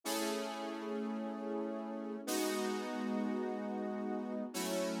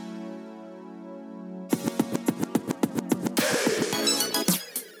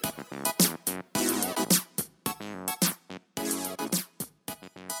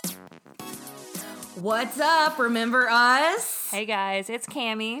What's up? Remember us? Hey guys, it's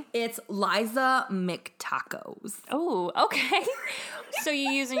Cammie. It's Liza McTacos. Oh, okay. So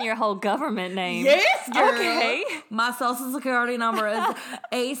you're using your whole government name. Yes, girl. Okay. My social security number is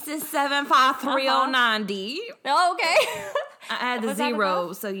A6753090. Okay. I add the What's that zero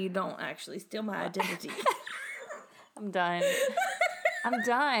about? so you don't actually steal my identity. I'm done.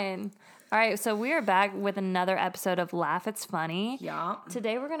 All right, so we are back with another episode of Laugh It's Funny. Yeah.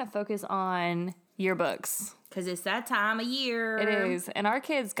 Today we're going to focus on yearbooks. Because it's that time of year. It is. And our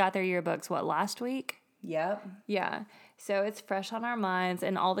kids got their yearbooks, last week? Yep. Yeah. So it's fresh on our minds,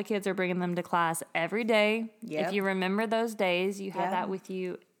 and all the kids are bringing them to class every day. Yep. If you remember those days, you had Yep. that with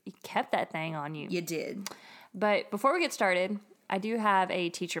you. You kept that thing on you. You did. But before we get started, I do have a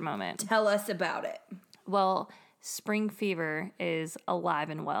teacher moment. Tell us about it. Well, spring fever is alive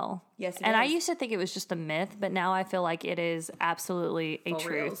and well. Yes, it and I is. used to think it was just a myth, but now I feel like it is absolutely a For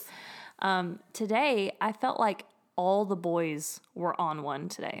truth. reals. Today, I felt like all the boys were on one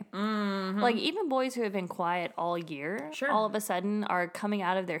today. Mm-hmm. Like, even boys who have been quiet all year, Sure. all of a sudden are coming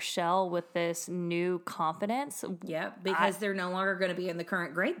out of their shell with this new confidence. Yep, because they're no longer going to be in the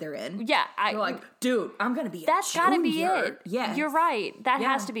current grade they're in. Yeah, They're like, dude, I'm going to be that's a got to be junior. it. Yes. You're right. That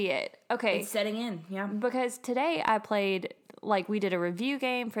Yeah. has to be it. Okay. It's setting in, yeah. Because today I played, like, we did a review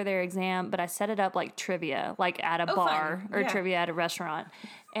game for their exam, but I set it up like trivia, like at a bar fun. or Yeah. trivia at a restaurant.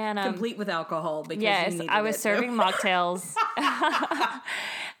 And Complete with alcohol because yes, you needed I was it. serving mocktails.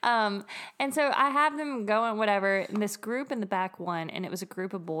 And so I have them going, whatever, and this group in the back won, and it was a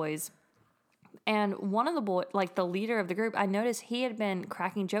group of boys. And one of the boys, like the leader of the group, I noticed he had been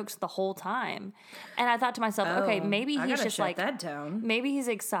cracking jokes the whole time. And I thought to myself, okay, maybe I he's gotta just shut like, that down. maybe he's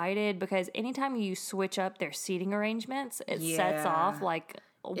excited because anytime you switch up their seating arrangements, it sets Yeah. off like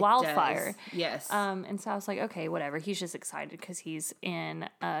It wildfire. does. Yes. And so I was like, okay, whatever. He's just excited because he's in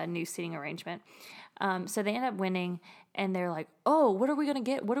a new seating arrangement. So they end up winning, and they're like, oh, what are we going to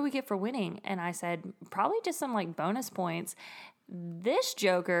get? What do we get for winning? And I said, probably just some like bonus points. This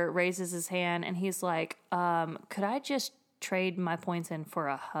joker raises his hand, and he's like, could I just trade my points in for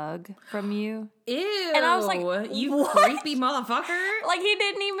a hug from you? Ew. and I was like, you what? creepy motherfucker. Like, he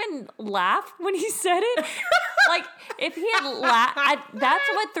didn't even laugh when he said it. Like, if he had laughed, that's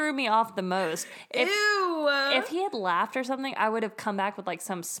what threw me off the most. Ew. If he had laughed or something, I would have come back with like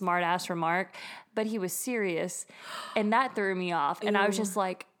some smart ass remark, but he was serious, and that threw me off. And I was just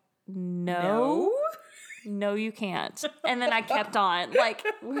like, no, you can't. And then I kept on. Like,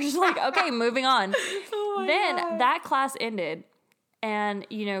 we're just like, okay, moving on. Then that class ended, and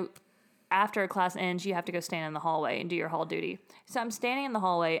after a class ends, you have to go stand in the hallway and do your hall duty. So I'm standing in the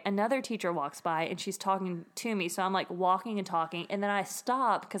hallway. Another teacher walks by, and she's talking to me. So I'm like walking and talking, and then I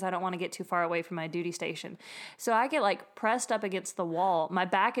stop because I don't want to get too far away from my duty station. So I get like pressed up against the wall. My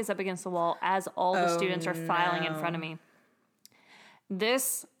back is up against the wall as all the students are filing in front of me.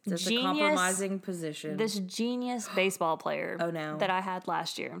 This That's a genius, compromising position. this genius baseball player no. that I had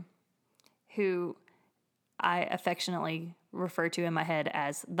last year, who I affectionately refer to in my head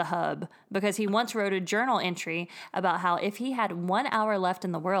as the Hub, because he once wrote a journal entry about how if he had 1 hour left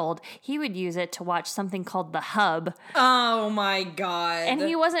in the world, he would use it to watch something called the Hub. Oh my God. And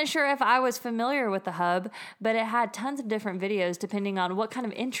he wasn't sure if I was familiar with the Hub, but it had tons of different videos depending on what kind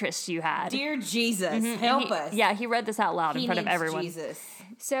of interests you had. Dear Jesus, help us. Yeah, he read this out loud in front of needs everyone. Jesus.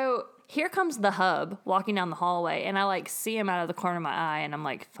 So here comes the Hub walking down the hallway, and I like see him out of the corner of my eye, and I'm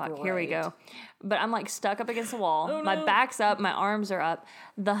like, fuck, here we Great. go. But I'm like stuck up against the wall. My back's up, my arms are up.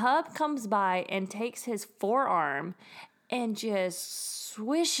 The Hub comes by and takes his forearm and just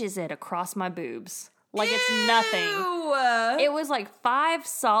swishes it across my boobs like it's nothing. Ew. It was like 5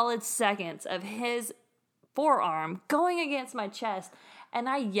 solid seconds of his forearm going against my chest, and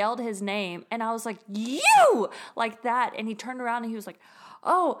I yelled his name, and I was like, you! Like that. And he turned around and he was like,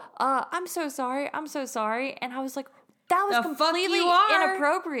 oh, I'm so sorry. And I was like, that was The fuck completely you are?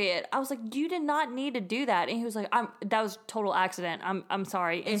 inappropriate. I was like, you did not need to do that. And he was like, that was total accident. I'm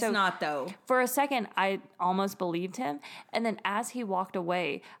sorry. And It's not though. for a second, I almost believed him. And then as he walked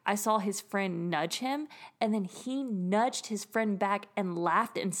away, I saw his friend nudge him. And then he nudged his friend back and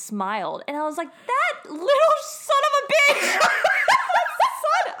laughed and smiled. And I was like, that little son of a bitch.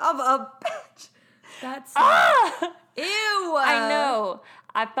 Of a bitch. That's ew. I know.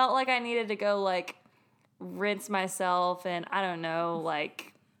 I felt like I needed to go like rinse myself and I don't know,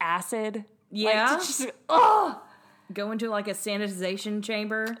 like acid. Yeah. Like, to just, ugh. Go into like a sanitization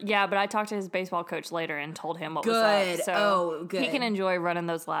chamber. Yeah, but I talked to his baseball coach later and told him what was Good. up. So Oh, good. he can enjoy running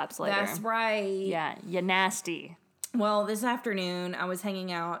those laps later. That's right. Yeah, you nasty. Well, this afternoon I was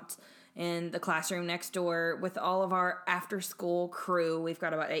hanging out in the classroom next door with all of our after school crew. We've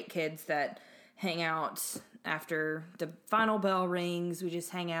got about 8 kids that hang out after the final bell rings. We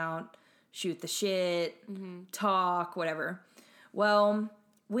just hang out, shoot the shit, talk, whatever. Well,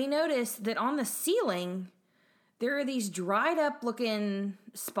 we noticed that on the ceiling, there are these dried up looking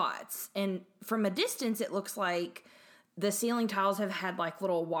spots. And from a distance, it looks like the ceiling tiles have had like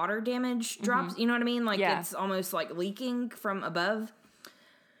little water damage drops. You know what I mean? Like it's almost like leaking from above.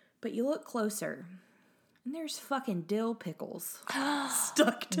 But you look closer, and there's fucking dill pickles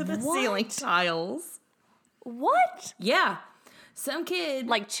stuck to the ceiling tiles. What? Yeah. Some kid.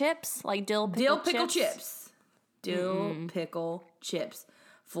 Like chips? Like dill pickle chips? Dill pickle chips.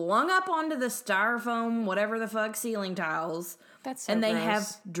 Flung up onto the styrofoam, whatever the fuck, ceiling tiles. That's so and they gross.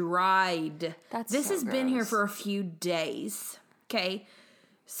 have dried. This so has been here gross. for a few days. Okay.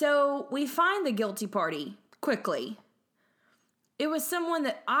 So we find the guilty party quickly. It was someone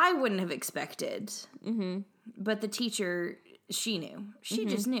that I wouldn't have expected. Mm-hmm. But the teacher, she knew. She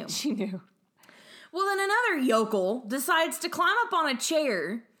just knew. She knew. Well, then another yokel decides to climb up on a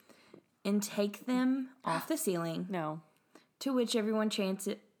chair and take them off the ceiling. No. To which everyone chants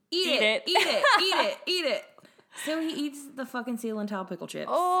it. Eat Eat it. it. Eat it. Eat it. Eat it. So he eats the fucking ceiling tile pickle chips.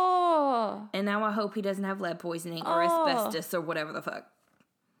 Oh. And now I hope he doesn't have lead poisoning or asbestos or whatever the fuck.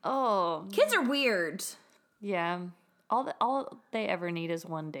 Oh. Kids are weird. Yeah. All they ever need is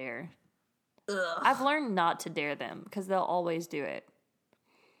one dare. Ugh. I've learned not to dare them because they'll always do it.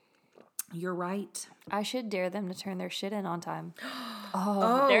 You're right. I should dare them to turn their shit in on time.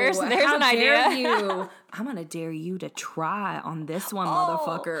 Oh, there's how an idea. dare you. I'm going to dare you to try on this one,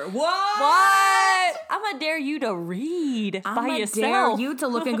 motherfucker. What? What? I'm gonna dare you to read by I'm yourself. dare you to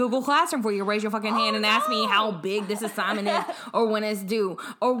look in Google Classroom before you raise your fucking hand and ask me how big this assignment is or when it's due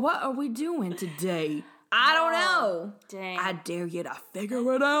or what are we doing today. I don't know. Dang. I dare you to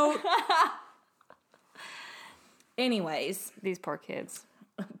figure it out. Anyways, These poor kids.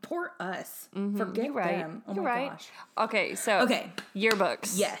 poor us. Forget You're right. them. Oh You're my right. gosh. Okay, so Okay.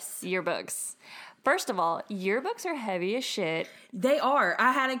 yearbooks. Yes. Yearbooks. First of all, yearbooks are heavy as shit. They are.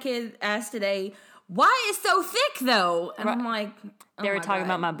 I had a kid ask today, why is so thick though? And I'm like, oh They were my talking God.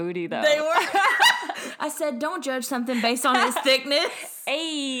 about my booty though. They were. I said, don't judge something based on its thickness.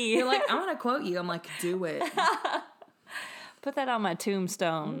 Hey, You're like, I'm going to quote you. I'm like, do it. put that on my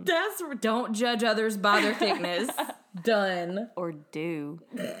tombstone. Don't judge others by their thickness. Done. Or do.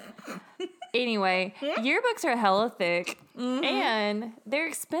 Anyway, yearbooks are hella thick and they're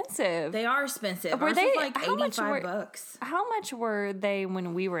expensive. They are expensive. Were Ours they- was like how much $85. were- How much were they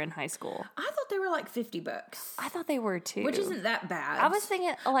when we were in high school? I thought they were like $50, I thought they were too. which isn't that bad. I was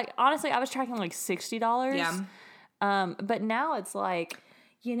thinking, like, honestly, I was tracking like $60. Yeah. But now it's like,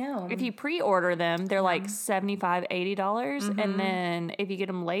 You know. if you pre-order them, they're like $75, $80. And then if you get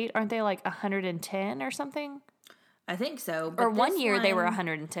them late, aren't they like $110 or something? I think so. But Or one this year they were one-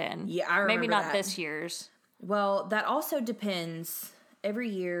 $110. Yeah, I remember Maybe not that. this year's. Well, that also depends. Every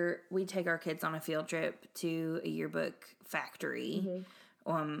year we take our kids on a field trip to a yearbook factory,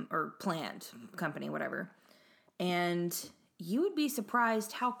 or plant company, whatever. And you would be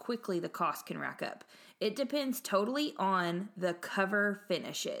surprised how quickly the cost can rack up. It depends totally on the cover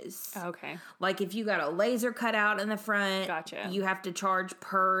finishes. Okay. Like if you got a laser cut out in the front, Gotcha. you have to charge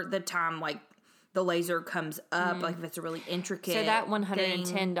per the time like the laser comes up, like if it's a really intricate So that thing.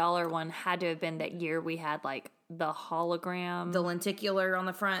 $110 one had to have been that year we had like the hologram. The lenticular on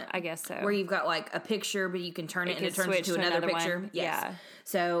the front. I guess so. Where you've got like a picture, but you can turn it and it could turns switch into to another another picture. one. Yes. Yeah.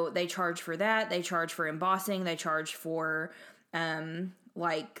 So they charge for that. They charge for embossing. They charge for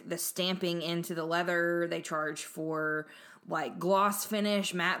like the stamping into the leather. They charge for like gloss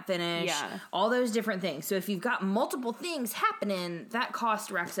finish, matte finish, Yeah. all those different things. So if you've got multiple things happening, that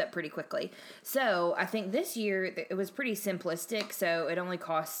cost racks up pretty quickly. So I think this year it was pretty simplistic. So it only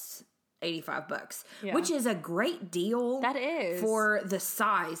costs $85, Yeah. which is a great deal. That is. For the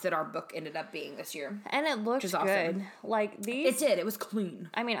size that our book ended up being this year. And it looks is good. awesome. Like these. It did. It was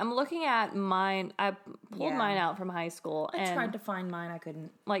clean. I mean, I'm looking at mine. I pulled Yeah. mine out from high school. I and tried to find mine. I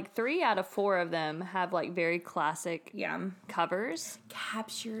couldn't. like 3 out of 4 of them have like very classic Yeah. covers.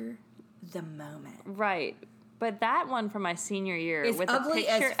 Capture the moment. Right. But that one from my senior year It's with ugly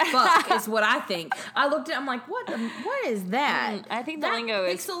a picture. as fuck is what I think. I looked at it, I'm like, what is that? I think the that lingo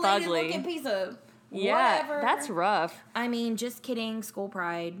is pixelated fugly. looking piece of Yeah, whatever. that's rough. I mean, just kidding. School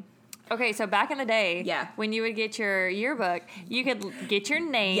pride. Okay, so back in the day, Yeah. when you would get your yearbook, you could get your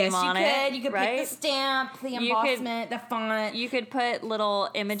name Yes, on you it. could. You could right? pick the stamp, the could- embossment, the font. You could put little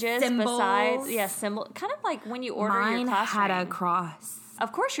images Symbols. besides, symbol, kind of like when you order Mine your class had a ring. cross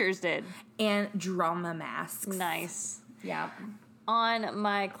Of course, yours did. and drama masks. Nice. Yeah. On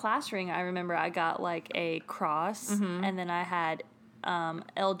my class ring, I remember I got like a cross, and then I had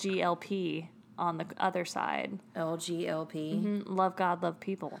LGLP on the other side. LGLP. Love God, love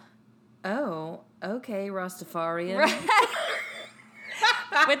people. Oh, okay, Rastafarian.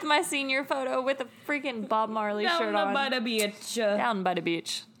 With my senior photo with a freaking Bob Marley shirt on. Down by the beach. Down by the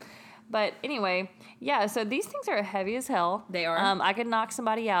beach. But anyway, yeah, so these things are heavy as hell. They are. I could knock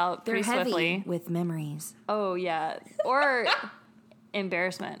somebody out They're pretty heavy swiftly. with memories. Oh, yeah. Or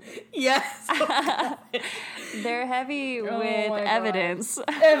embarrassment. Yes. They're heavy with my God. evidence.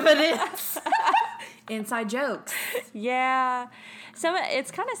 Evidence. Inside jokes. Yeah.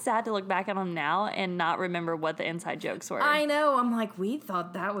 It's kind of sad to look back on them now and not remember what the inside jokes were. I know. I'm like, we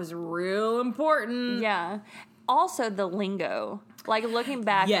thought that was real important. Yeah. Also, the lingo. Like, looking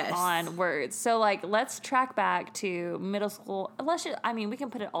back Yes. on words. So, like, let's track back to middle school. We can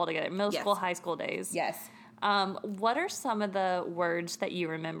put it all together. Middle Yes. school, high school days. Yes. What are some of the words that you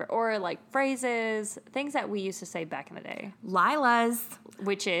remember? Or, like, phrases, things that we used to say back in the day? Lila's.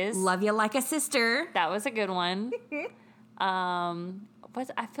 Which is... Love you like a sister. That was a good one. I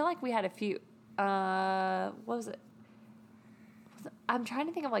feel like we had a few... what was it? I'm trying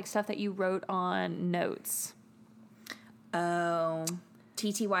to think of, like, stuff that you wrote on notes. Oh.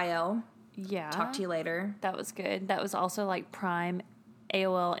 TTYL. Yeah. Talk to you later. That was good. That was also like prime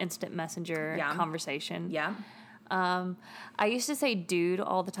AOL Instant Messenger conversation. Yeah. I used to say dude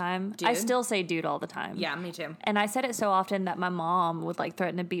all the time. I Dude? still say dude all the time. Yeah, me too. And I said it so often that my mom would like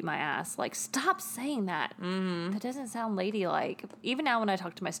threaten to beat my ass. Like, stop saying that. Mm-hmm. That doesn't sound ladylike. Even now when I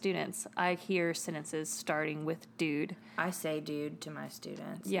talk to my students, I hear sentences starting with dude. I say dude to my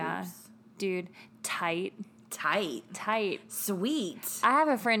students. Yeah. Oops. Dude. Tight. Tight. Sweet. I have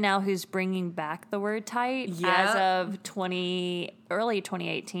a friend now who's bringing back the word tight as of early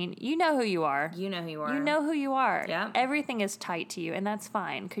 2018. You know who you are. You know who you are. You know who you are. Yeah. Everything is tight to you, and that's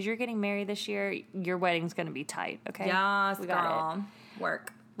fine because you're getting married this year. Your wedding's going to be tight, okay? Yes, we got girl.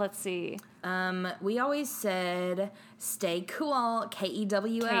 Work. Let's see. We always said stay cool.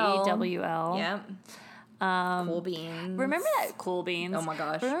 KEWL. KEWL. Yep. Cool beans. Remember that cool beans? Oh my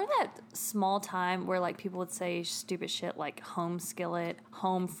gosh. Remember that small time where like people would say stupid shit like home skillet,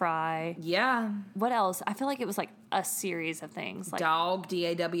 home fry. Yeah. What else? I feel like it was like a series of things. Like Dog.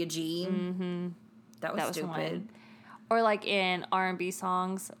 DAWG. Mm-hmm. That was stupid. One. Or like in R&B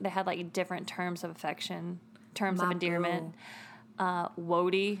songs, they had like different terms of affection, terms of endearment.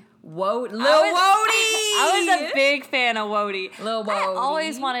 Woody. Lil Wody. I was a big fan of Woody. Lil Wody. I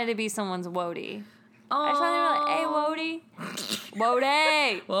always wanted to be someone's Woody. I just wanted to be like, hey,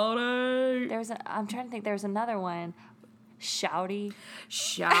 Wody. Wody. I'm trying to think. There's another one. Shouty.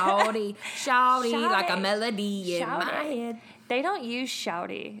 Shouty, like a melody in my head. They don't use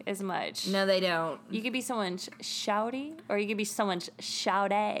shouty as much. No, they don't. You could be someone's shouty, or you could be someone's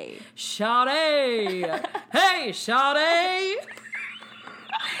shouty. Shouty. Hey, shouty.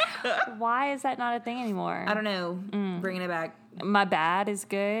 Why is that not a thing anymore? I don't know. Bringing it back. My bad is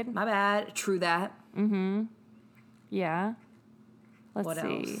good. My bad. True that. Mm-hmm. Yeah. Let's What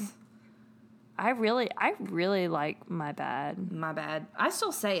see. else? I really like my bad. My bad. I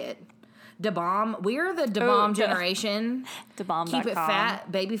still say it. Da bomb. We're the Da bomb generation. DaBomb.com. Keep it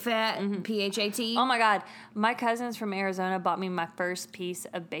fat, baby fat, PHAT. Oh my God. My cousins from Arizona bought me my first piece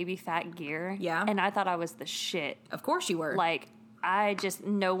of baby fat gear. Yeah. And I thought I was the shit. Of course you were. Like,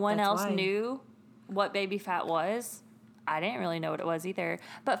 no one That's else why. knew what baby fat was. I didn't really know what it was either.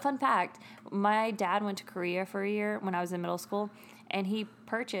 But fun fact, my dad went to Korea for a year when I was in middle school, and he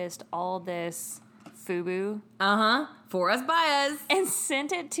purchased all this FUBU For us, by us. and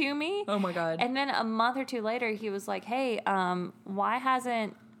sent it to me. Oh my God. And then a month or two later, he was like, "Hey, why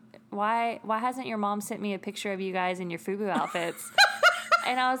hasn't your mom sent me a picture of you guys in your FUBU outfits?"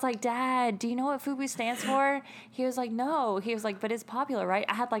 And I was like, "Dad, do you know what FUBU stands for?" He was like, "No." He was like, "But it's popular, right?"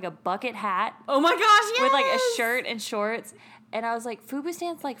 I had like a bucket hat Oh my gosh, yes. with like a shirt and shorts, and I was like, "FUBU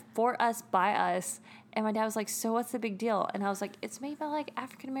stands like for us, by us." And my dad was like, "So what's the big deal?" And I was like, "It's made by like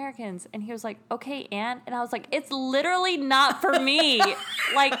African Americans." And he was like, "Okay, and I was like, "It's literally not for me."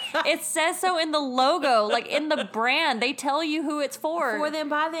 Like, it says so in the logo, like in the brand. They tell you who it's for. For them,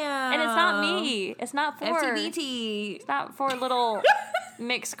 by them. And it's not me. It's not for FTBT. It's not for little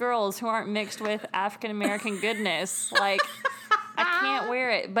mixed girls who aren't mixed with African American goodness. Like, I can't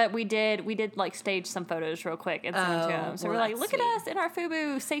wear it. But we did like stage some photos real quick and send them to him. So well, we're like, that's look at us in our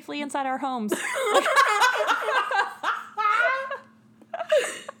FUBU safely inside our homes.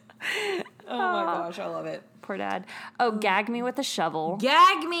 Oh my gosh, I love it. Poor dad. Oh, gag me with a shovel.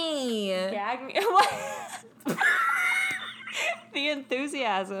 Gag me. Gag me. What? The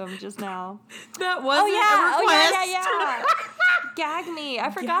enthusiasm just now. That wasn't a request. Yeah. Gag me.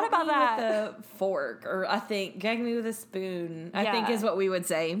 I forgot about that. With a fork, or I think gag me with a spoon. I think Yeah. is what we would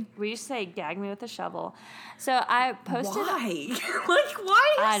say. We used to say gag me with a shovel. So I posted. Why? Like,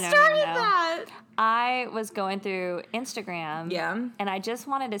 why I you don't started even know. that? I was going through Instagram. Yeah. And I just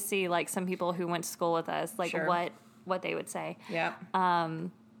wanted to see like some people who went to school with us, like Sure. what they would say. Yeah.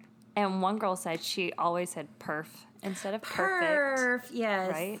 And one girl said she always said perf instead of perfect.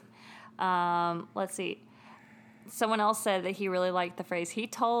 Yes. Right? Let's see. Someone else said that he really liked the phrase, he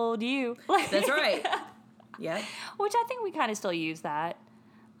told you. That's right. Yep. Which I think we kind of still use that.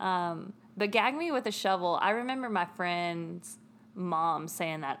 But gag me with a shovel, I remember my friend's mom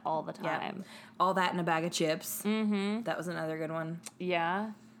saying that all the time. Yep. All that in a bag of chips. Mm-hmm. That was another good one. Yeah.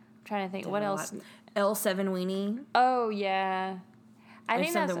 I'm trying to think. What else? L7 weenie. Oh, yeah. I If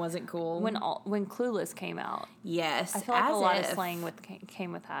think something that's wasn't cool. when Clueless came out. Yes. I feel like as a lot of if slang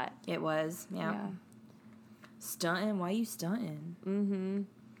came with that. It was. Yeah. Stunting? Why you stunting? Mm-hmm.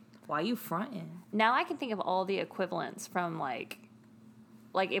 Why you fronting? Now I can think of all the equivalents from like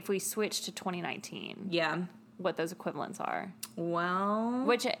if we switch to 2019. Yeah. What those equivalents are. Well.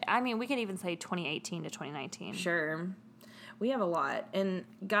 Which, I mean, we could even say 2018 to 2019. Sure. We have a lot. And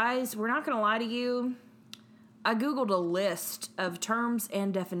guys, we're not going to lie to you. I Googled a list of terms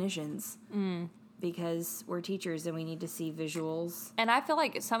and definitions. Because we're teachers and we need to see visuals. And I feel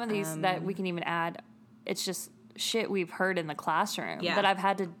like some of these that we can even add, it's just shit we've heard in the classroom that I've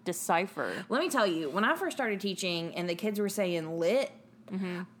had to decipher. Let me tell you, when I first started teaching and the kids were saying lit,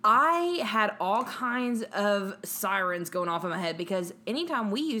 I had all kinds of sirens going off in my head because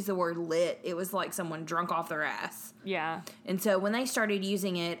anytime we used the word lit, it was like someone drunk off their ass. Yeah. And so when they started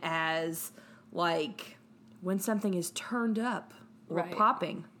using it as like when something is turned up or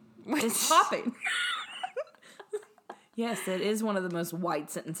popping, it's popping. Yes, it is one of the most white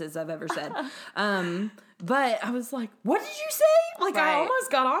sentences I've ever said. But I was like, what did you say? Like, I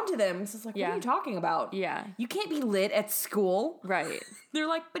almost got onto them. Because it's like, what are you talking about? Yeah. You can't be lit at school. Right. They're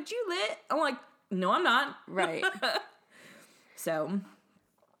like, but you lit. I'm like, no, I'm not. Right. So,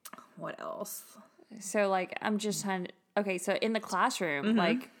 what else? So, like, I'm just trying to... Okay, so in the classroom,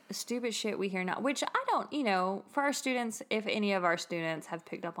 like, stupid shit we hear now, which I don't, for our students, if any of our students have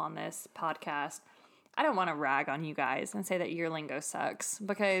picked up on this podcast, I don't want to rag on you guys and say that your lingo sucks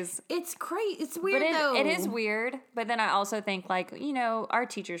because... It's crazy. It's weird, though. It is weird, but then I also think, like, our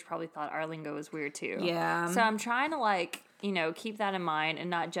teachers probably thought our lingo was weird, too. Yeah. So I'm trying to, like, keep that in mind and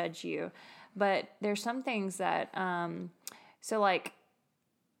not judge you. But there's some things that... so, like,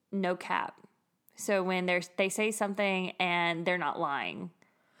 no cap. So when they say something and they're not lying.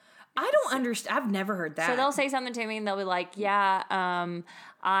 I don't understand. I've never heard that. So they'll say something to me and they'll be like,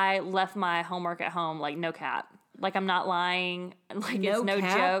 I left my homework at home, like, no cap. Like, I'm not lying. Like, it's no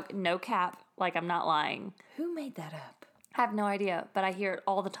joke. No cap. Like, I'm not lying. Who made that up? I have no idea, but I hear it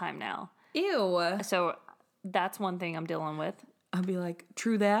all the time now. Ew. So that's one thing I'm dealing with. I'll be like,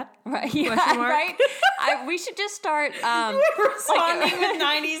 true that? Right. Yeah, right? We should just start responding with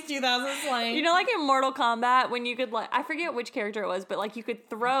 90s, 2000s slang. Like in Mortal Kombat when you could, like, I forget which character it was, but like you could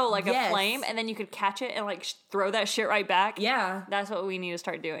throw like a flame and then you could catch it and like throw that shit right back. Yeah. That's what we need to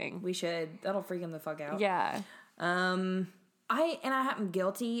start doing. We should. That'll freak him the fuck out. Yeah. I'm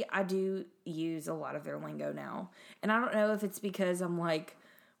guilty. I do use a lot of their lingo now. And I don't know if it's because I'm like,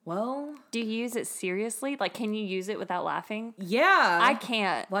 well... Do you use it seriously? Like, can you use it without laughing? Yeah. I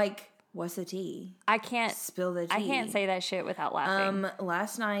can't. Like, what's the tea? I can't. Spill the tea. I can't say that shit without laughing.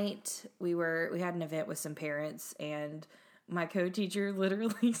 Last night, we had an event with some parents, and my co-teacher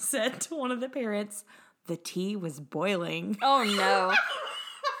literally said to one of the parents, the tea was boiling. Oh, no.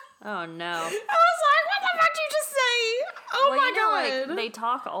 Oh, no. I was like, what the fuck did you just say? Oh, my God. Like, they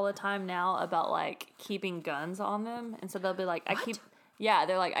talk all the time now about, like, keeping guns on them. And so they'll be like,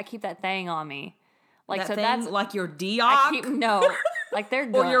 they're like, I keep that thing on me. Like, that so thing, that's... like your Deoc? Like their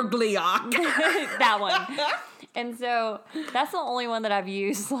gun. Or your Gleoc. That one. And so that's the only one that I've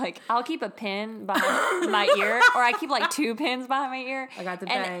used. Like, I'll keep a pin behind my ear, or I keep like 2 pins behind my ear. I got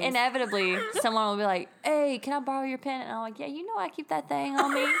the And bangs. inevitably, someone will be like, hey, can I borrow your pen? And I'm like, yeah, I keep that thing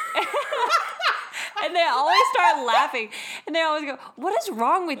on me. And they always start laughing. And they always go, what is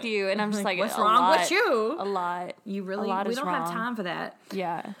wrong with you? And I'm just like, what's wrong with you? A lot. You really, a lot we is don't wrong. have time for that.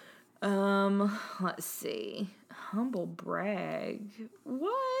 Yeah. Let's see. Humble brag.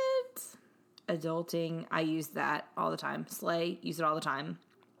 What? Adulting. I use that all the time. Slay. Use it all the time.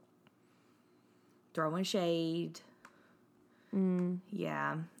 Throwing shade.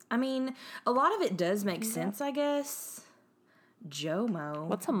 Yeah. I mean, a lot of it does make sense, I guess. Jomo.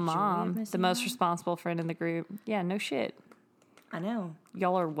 What's a mom? The most responsible friend in the group. Yeah, no shit. I know.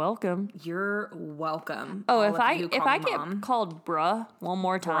 Y'all are welcome. You're welcome. Oh, All if of I you who if call I me get Mom. called bruh one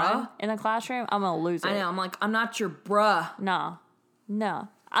more time Bruh? in a classroom, I'm gonna lose it. I know. I'm like, I'm not your bruh. No.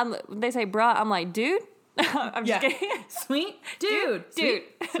 They say bruh, I'm like, dude. I'm just kidding. Sweet dude. Dude.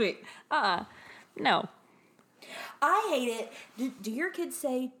 Sweet. No. I hate it. Do your kids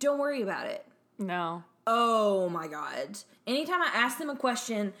say, don't worry about it? No. Oh my God. Anytime I ask them a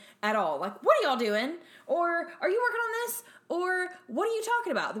question at all, like, what are y'all doing? Or, are you working on this? Or, what are you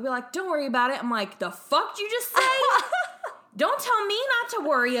talking about? They'll be like, don't worry about it. I'm like, the fuck did you just say? Don't tell me not to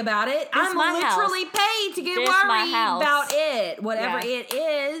worry about it. I'm my literally paid to get This my worried house. about it. Whatever Yeah. it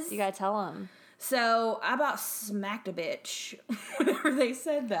is. You gotta tell them. So, I about smacked a bitch whenever they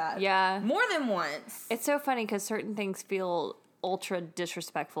said that. Yeah. More than once. It's so funny because certain things feel ultra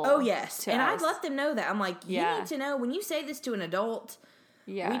disrespectful. Oh, yes. to And us. I'd let them know that. I'm like, you Yeah. need to know when you say this to an adult,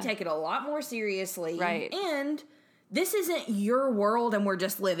 Yeah. we take it a lot more seriously. Right. And this isn't your world and we're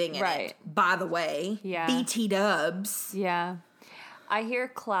just living in Right. it. By the way. Yeah. BT dubs. Yeah. I hear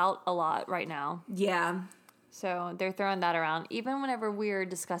clout a lot right now. Yeah. So they're throwing that around. Even whenever we're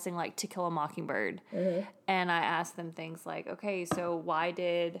discussing like To Kill a Mockingbird, and I ask them things like, okay, so why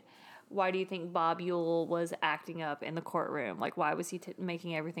do you think Bob Ewell was acting up in the courtroom? Like, why was he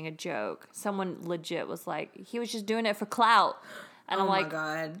making everything a joke? Someone legit was like, he was just doing it for clout. And I'm like, my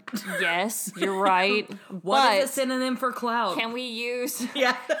God. yes, you're right. What is but a synonym for clout? can we use...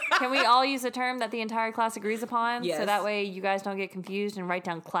 Yeah. Can we all use a term that the entire class agrees upon? Yes. So that way you guys don't get confused and write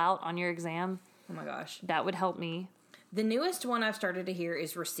down clout on your exam. Oh my gosh. That would help me. The newest one I've started to hear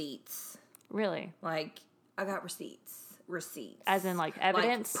is receipts. Really. Like, I got receipts. Receipts. As in like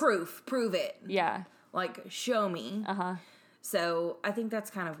evidence? Like, proof. Prove it. Yeah. Like, show me. Uh-huh. So, I think that's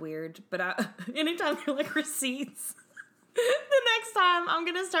kind of weird. But anytime you're like receipts, the next time I'm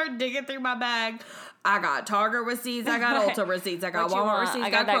going to start digging through my bag. I got Target receipts. I got Ulta receipts. I got What you Walmart want? receipts. I I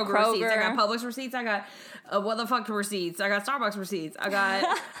got got that Kroger receipts. I Kroger. got Publix receipts. I got what the fuck receipts. I got Starbucks receipts. I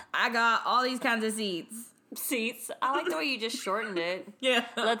got all these kinds of seats. Seats. I like the way you just shortened it. Yeah.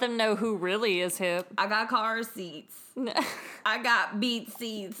 Let them know who really is hip. I got car seats. I got beet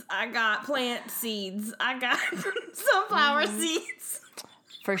seeds. I got plant seeds. I got sunflower seeds.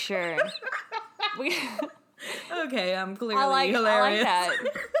 For sure. Okay, I'm clearly I like hilarious. that.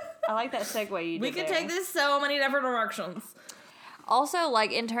 I like that segue you did. We could there. take this so many different directions. Also,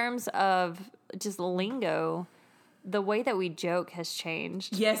 like in terms of just lingo, the way that we joke has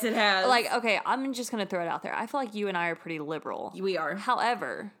changed. Yes, it has. Like, okay, I'm just gonna throw it out there. I feel like you and I are pretty liberal. We are.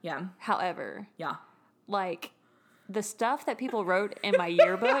 However, Yeah. yeah, Yeah. like the stuff that people wrote in my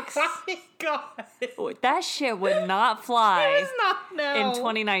yearbooks, Oh my God. that shit would not fly It's not, no. in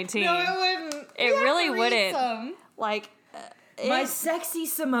 2019. No, it wouldn't. It We have really to read wouldn't. some. Like, My it- sexy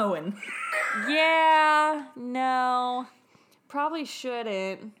Samoan. yeah, no, probably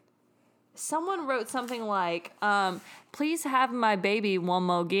shouldn't. Someone wrote something like, please have my baby one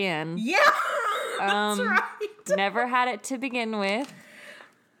more again. Yeah. That's right. Never had it to begin with.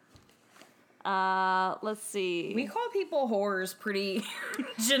 Let's see. We call people whores pretty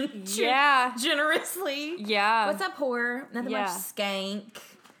Yeah. generously. Yeah. What's up, whore? Nothing Yeah. much skank.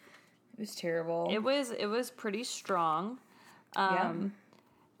 It was terrible. It was pretty strong. Yeah.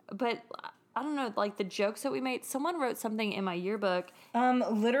 But I don't know, like the jokes that we made. Someone wrote something in my yearbook.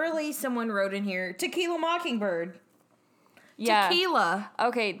 Literally someone wrote in here, Tequila Mockingbird. Yeah. Tequila.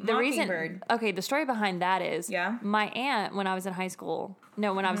 Okay, the reason. Mockingbird. Okay, the story behind that is. Yeah. My aunt, when I was in high school.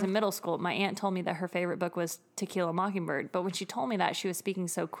 No, when I was in middle school, my aunt told me that her favorite book was To Kill a Mockingbird. But when she told me that, she was speaking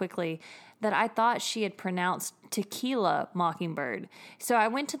so quickly that I thought she had pronounced Tequila Mockingbird. So I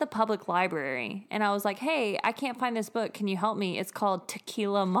went to the public library and I was like, "Hey, I can't find this book. Can you help me? It's called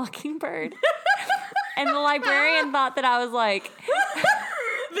Tequila Mockingbird." And the librarian thought that I was like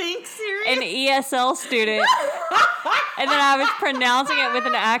Being serious? an ESL student. And then I was pronouncing it with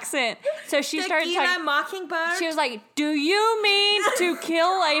an accent. So she started Tequila talking. Mockingbird? She was like, "Do you mean to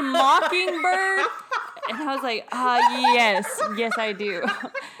kill a mockingbird?" And I was like, yes, I do.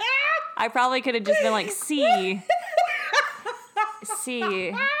 I probably could have just been like, sí,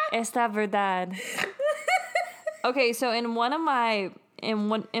 esta verdad. Okay, so in one of my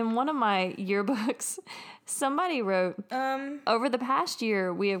yearbooks, somebody wrote, over the past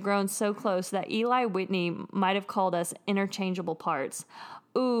year, we have grown so close that Eli Whitney might have called us interchangeable parts.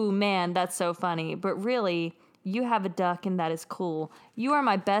 Ooh, man, that's so funny. But really, you have a duck and that is cool. You are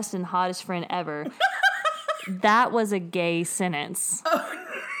my best and hottest friend ever. That was a gay sentence.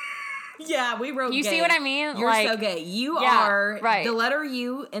 Yeah, we wrote You gay. see what I mean? You're Like, so gay. You yeah, are right. the letter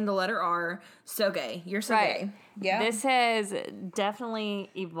U and the letter R. So gay. You're so Right. gay. Yeah. This has definitely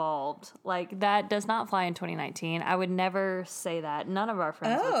evolved. Like, that does not fly in 2019. I would never say that. None of our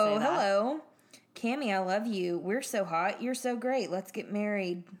friends would say Oh, that. hello. Cammy, I love you. We're so hot. You're so great. Let's get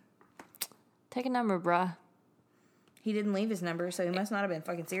married. Take a number, bruh. He didn't leave his number, so he must not have been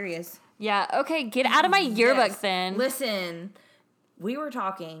fucking serious. Yeah, okay, get out of my yearbook Yes. then. Listen, we were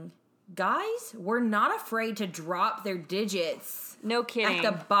talking. Guys were not afraid to drop their digits No kidding. at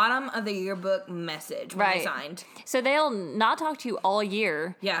the bottom of the yearbook message when they Right. signed. So they'll not talk to you all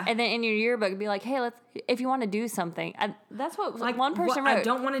year. Yeah. And then in your yearbook be like, hey, if you want to do something. That's what Like one person wrote. I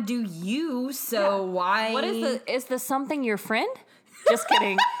don't want to do you, so why? What is the something your friend? Just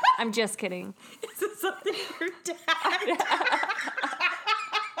kidding. I'm just kidding. Is this something your dad?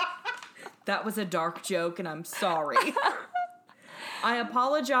 That was a dark joke, and I'm sorry. I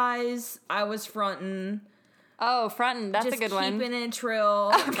apologize. I was fronting. Oh, frontin'. That's Just a good one. keeping it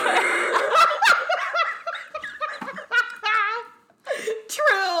trill.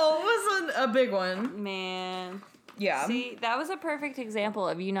 Trill wasn't a big one. Man. Yeah. See, that was a perfect example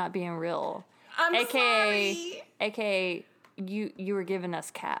of you not being real. I'm AKA, sorry. AKA, you were giving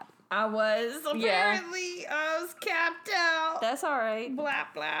us cap. I was. Yeah. Apparently, I was capped out. That's all right. Blap,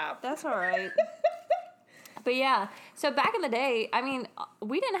 blap. That's all right. But yeah, so back in the day, I mean,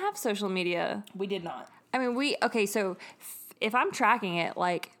 we didn't have social media. We did not. I mean, so if I'm tracking it,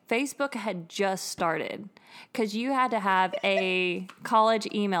 like Facebook had just started because you had to have a college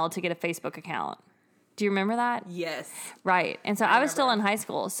email to get a Facebook account. Do you remember that? Yes. Right. And so I was still in high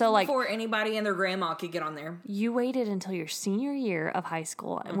school. So like Before anybody and their grandma could get on there. you waited until your senior year of high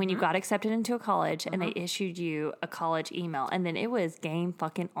school when you got accepted into a college and they issued you a college email. And then it was game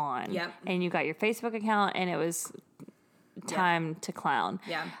fucking on. Yep. And you got your Facebook account and it was time to clown.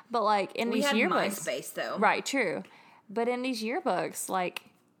 Yeah. But like in We these had yearbooks. MySpace, though. Right, true. But in these yearbooks, like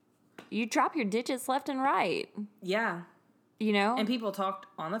you drop your digits left and right. Yeah. You know? And people talked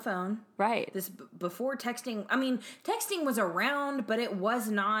on the phone. right. This before texting. I mean, texting was around, but it was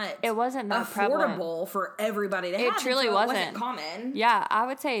not. It wasn't that affordable prevalent. for everybody to have. It truly so wasn't. It wasn't common. Yeah, I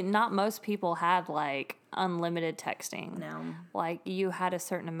would say not most people had like unlimited texting. No. Like you had a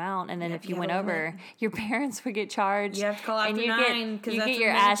certain amount, and then if you you went have a over, your parents would get charged. You have to call after and you 9, 'cause you that's get when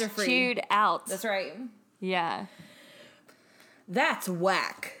your minutes ass are free. chewed out. That's right. Yeah, That's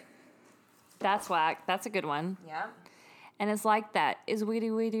whack. that's whack. That's a good one. Yeah. And it's like that. Is weedy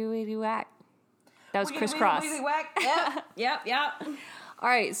whack. That was crisscross. Whack. Yep. Yep. Yep. All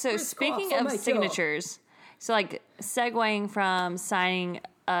right. So speaking on of my jaw. signatures, so like segueing from signing.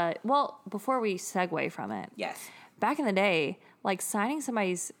 Well, before we segue from it, Yes. back in the day, like signing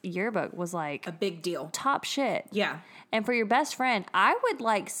somebody's yearbook was like A big deal. top shit. Yeah. And for your best friend, I would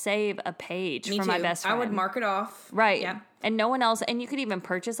like save a page Me for too. my best friend. I would mark it off. Right. Yeah. And no one else. And you could even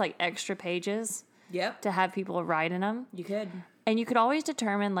purchase like extra pages Yep. to have people write in them. You could. And you could always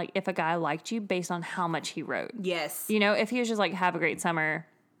determine like if a guy liked you based on how much he wrote. Yes. You know, if he was just like, have a great summer.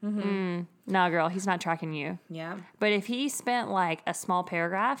 Nah, girl, he's not tracking you. Yeah. But if he spent like a small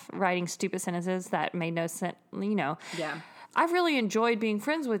paragraph writing stupid sentences that made no sense, you know. Yeah. I've really enjoyed being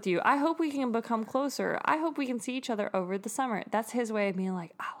friends with you. I hope we can become closer. I hope we can see each other over the summer. That's his way of being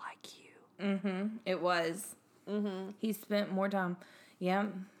like, I like you. It was. He spent more time. Yeah.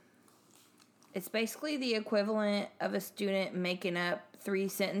 It's basically the equivalent of a student making up 3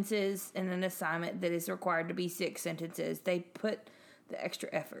 sentences in an assignment that is required to be 6 sentences. They put the extra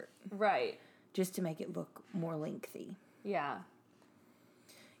effort Right. just to make it look more lengthy. Yeah.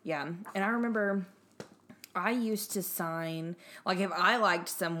 Yeah. And I remember I used to sign, like if I liked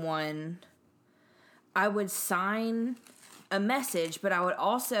someone, I would sign a message, but I would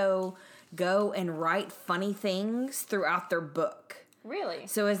also go and write funny things throughout their book. Really?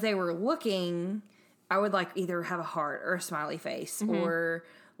 So as they were looking, I would like either have a heart or a smiley face or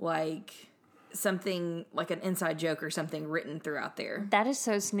like something like an inside joke or something written throughout there. That is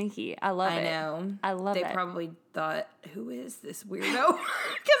so sneaky. I love it. I know. I love they it. probably thought, who is this weirdo? Because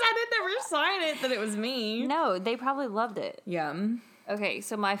I didn't ever sign it that it was me. No, they probably loved it. Yeah. Okay,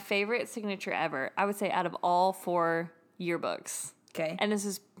 so my favorite signature ever, I would say out of all 4 yearbooks. Okay. And this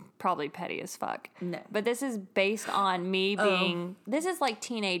is probably petty as fuck. No. But this is based on me being, this is like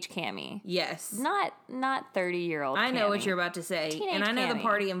teenage Cammy. Yes. Not 30-year-old I know what Cammy. you're about to say. Teenage and I know the Cammy.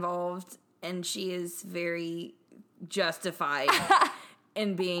 party involved, and she is very justified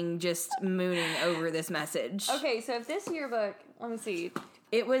in being just mooning over this message. Okay, so if this yearbook, let me see.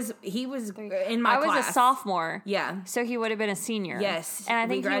 He was in my I was class. a sophomore. Yeah. So he would have been a senior. Yes, And I we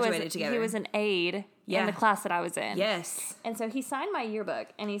think graduated together. he was an aide in the class that I was in. Yes. And so he signed my yearbook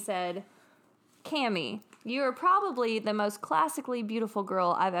and he said, Cammie, you are probably the most classically beautiful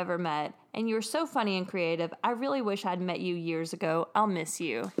girl I've ever met, and you are so funny and creative. I really wish I'd met you years ago. I'll miss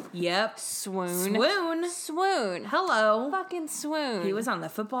you. Yep. Swoon. Swoon. Hello. Fucking swoon. He was on the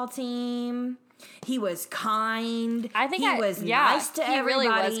football team. He was kind. I think he was nice to everybody. Really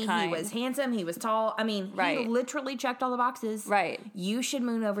was kind. He was handsome. He was tall. I mean, he literally checked all the boxes. Right. You should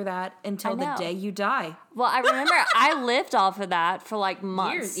moon over that until the day you die. Well, I remember I lived off of that for like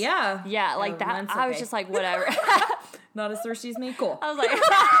months. Years. Yeah. Yeah, like that. Months, I was just like, whatever. Not as thirsty as me. Cool. I was like,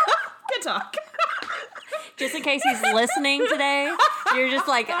 good talk. Just in case he's listening today, you're just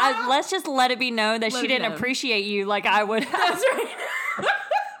like, let's just let it be known that she didn't appreciate you like I would have. That's right.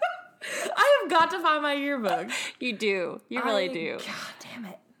 I have got to find my yearbook. You do. You really do. God damn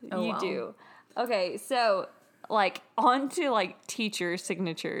it. You do. Okay, so like on to like teacher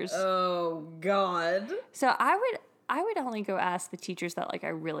signatures. Oh God. So I would only go ask the teachers that like I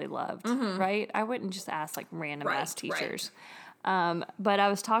really loved, right? I wouldn't just ask like random ass teachers. But I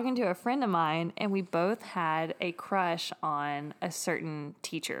was talking to a friend of mine, and we both had a crush on a certain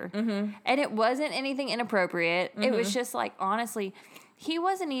teacher, and it wasn't anything inappropriate. It was just like, honestly, he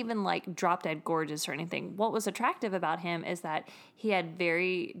wasn't even like drop dead gorgeous or anything. What was attractive about him is that he had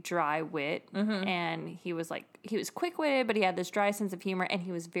very dry wit, and he was quick witted, but he had this dry sense of humor, and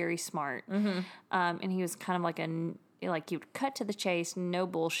he was very smart. And he was kind of like he would cut to the chase, no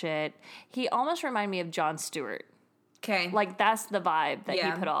bullshit. He almost reminded me of Jon Stewart. Okay. Like, that's the vibe that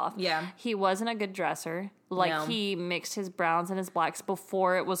he put off. Yeah. He wasn't a good dresser. Like, he mixed his browns and his blacks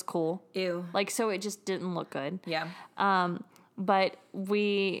before it was cool. Ew. Like, so it just didn't look good. Yeah. But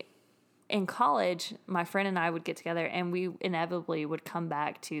in college, my friend and I would get together, and we inevitably would come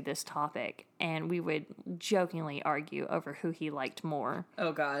back to this topic, and we would jokingly argue over who he liked more.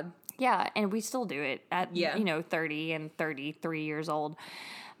 Oh, God. Yeah, and we still do it at, 30 and 33 years old.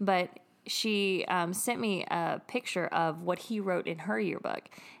 But she sent me a picture of what he wrote in her yearbook.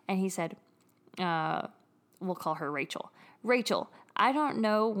 And he said, we'll call her Rachel. Rachel, I don't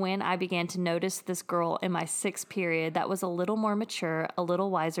know when I began to notice this girl in my 6th period that was a little more mature, a little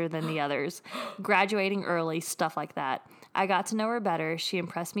wiser than the others, graduating early, stuff like that. I got to know her better. She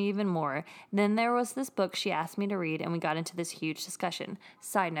impressed me even more. Then there was this book she asked me to read, and we got into this huge discussion.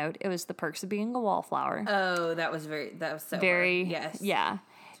 Side note, it was The Perks of Being a Wallflower. Oh, that was so very hard. Yes. Yeah.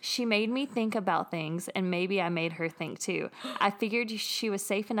 She made me think about things, and maybe I made her think too. I figured she was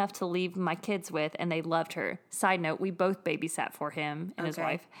safe enough to leave my kids with, and they loved her. Side note, we both babysat for him and his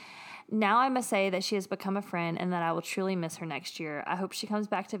wife. Now I must say that she has become a friend and that I will truly miss her next year. I hope she comes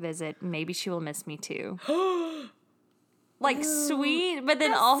back to visit. Maybe she will miss me too. Like, sweet, but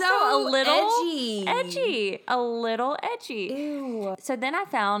then also so a little edgy. A little edgy. Ew. So then I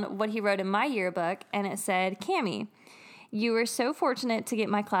found what he wrote in my yearbook, and it said, Cammie, you were so fortunate to get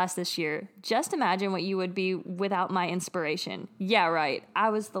my class this year. Just imagine what you would be without my inspiration. Yeah, right. I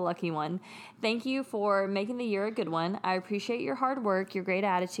was the lucky one. Thank you for making the year a good one. I appreciate your hard work, your great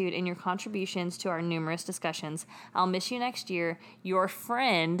attitude, and your contributions to our numerous discussions. I'll miss you next year. Your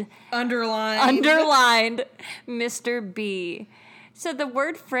friend, underlined, Mr. B. So the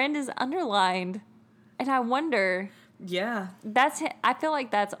word friend is underlined. And I wonder... Yeah. I feel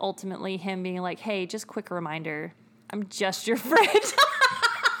like that's ultimately him being like, hey, just quick reminder... I'm just your friend.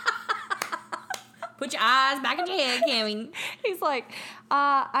 Put your eyes back in your head, Cammie. He's like,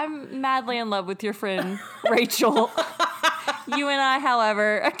 I'm madly in love with your friend, Rachel. You and I,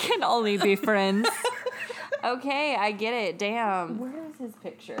 however, can only be friends. Okay, I get it. Damn. Where is his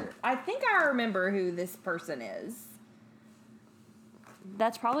picture? I think I remember who this person is.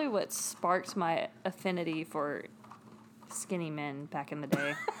 That's probably what sparked my affinity for skinny men back in the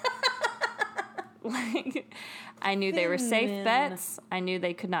day. Like, I knew they were safe bets. I knew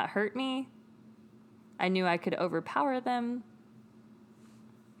they could not hurt me. I knew I could overpower them.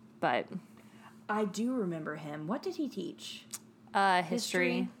 But I do remember him. What did he teach?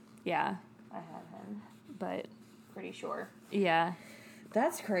 History. Yeah. I had him. But pretty sure. Yeah.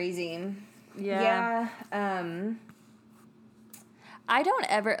 That's crazy. Yeah. Yeah. I don't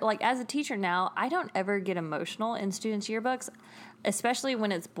ever, like, as a teacher now, I don't ever get emotional in students' yearbooks, especially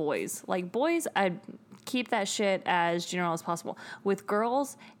when it's boys. Like, boys, I keep that shit as general as possible. With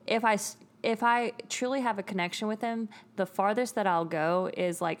girls, if I truly have a connection with them, the farthest that I'll go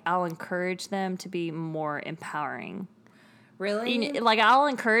is, like, I'll encourage them to be more empowering. Really? Like, I'll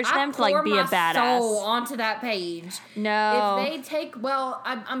encourage them to, like, be a badass. Soul onto that page. No. If they take, well,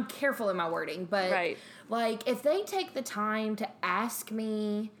 I'm careful in my wording, but... Right. Like, if they take the time to ask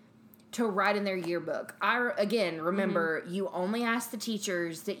me to write in their yearbook. I, again, remember, you only ask the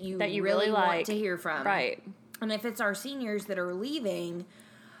teachers that you really want to hear from. Right. And if it's our seniors that are leaving,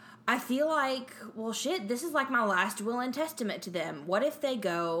 I feel like, well, shit, this is like my last will and testament to them. What if they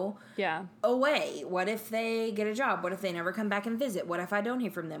go away? What if they get a job? What if they never come back and visit? What if I don't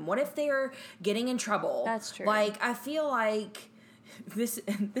hear from them? What if they're getting in trouble? That's true. Like, I feel like this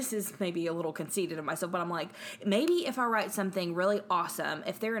is maybe a little conceited of myself, but I'm like, maybe if I write something really awesome,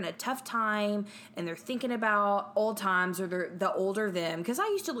 if they're in a tough time and they're thinking about old times or they're the older them, because I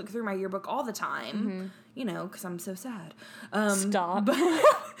used to look through my yearbook all the time, you know, because I'm so sad. Stop.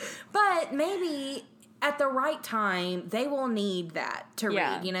 But maybe at the right time, they will need that to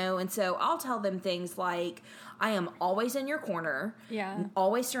read, you know? And so I'll tell them things like, I am always in your corner. Yeah.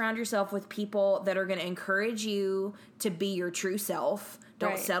 Always surround yourself with people that are going to encourage you to be your true self.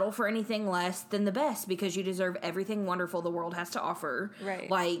 Don't settle for anything less than the best because you deserve everything wonderful the world has to offer.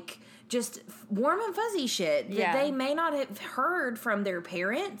 Right. Like, just warm and fuzzy shit that they may not have heard from their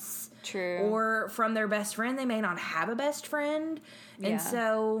parents. True. Or from their best friend. They may not have a best friend. And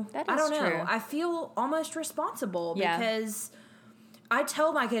so, I don't know. True. I feel almost responsible because I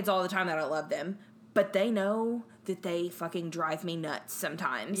tell my kids all the time that I love them. But they know that they fucking drive me nuts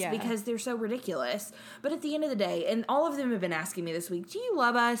sometimes because they're so ridiculous. But at the end of the day, and all of them have been asking me this week, do you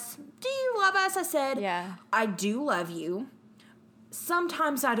love us? Do you love us? I said, I do love you.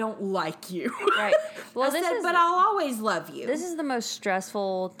 Sometimes I don't like you. Right. Well, but I'll always love you. This is the most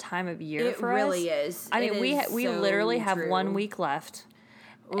stressful time of year for us. It really is. I mean, we literally have 1 week left.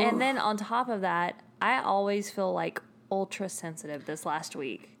 Oof. And then on top of that, I always feel like ultra sensitive this last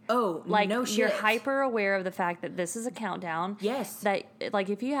week. Oh, like, no shit. You're hyper aware of the fact that this is a countdown. Yes. That, like,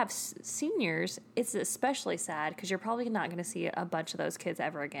 if you have seniors, it's especially sad because you're probably not going to see a bunch of those kids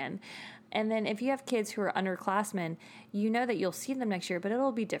ever again. And then if you have kids who are underclassmen, you know that you'll see them next year, but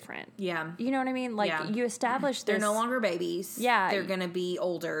it'll be different. Yeah. You know what I mean? Like, you establish this... They're no longer babies. Yeah. They're going to be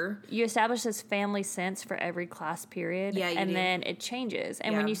older. You establish this family sense for every class period. Yeah, and then it changes.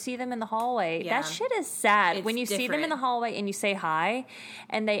 And when you see them in the hallway, that shit is sad. It's when you see them in the hallway and you say hi,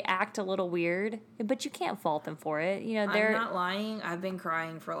 and they act a little weird, but you can't fault them for it. You know, I'm not lying. I've been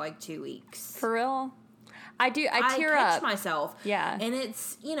crying for like 2 weeks. For real? I do. I tear catch up myself. Yeah, and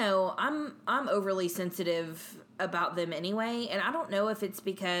it's, you know, I'm overly sensitive about them anyway, and I don't know if it's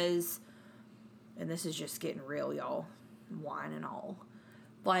because, and this is just getting real, y'all, wine and all.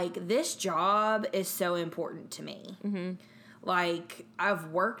 Like, this job is so important to me. Mm-hmm. Like, I've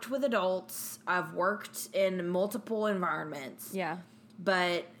worked with adults. I've worked in multiple environments. Yeah,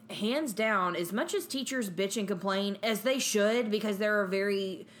 but hands down, as much as teachers bitch and complain, as they should, because there are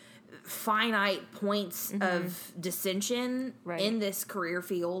very finite points of dissension in this career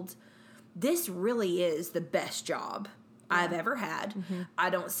field, this really is the best job I've ever had. Mm-hmm. I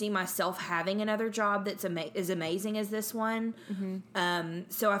don't see myself having another job that's as amazing as this one. Mm-hmm.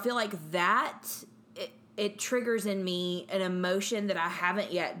 So I feel like that it triggers in me an emotion that I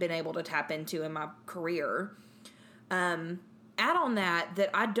haven't yet been able to tap into in my career. Add on that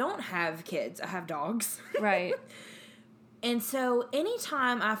I don't have kids. I have dogs. Right. And so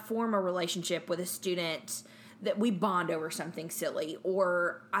anytime I form a relationship with a student that we bond over something silly,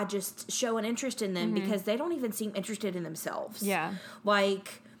 or I just show an interest in them because they don't even seem interested in themselves. Yeah.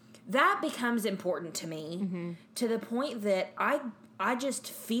 Like, that becomes important to me to the point that I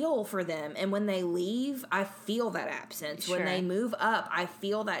just feel for them. And when they leave, I feel that absence. Sure. When they move up, I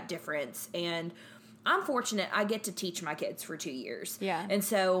feel that difference. And I'm fortunate I get to teach my kids for 2 years. Yeah. And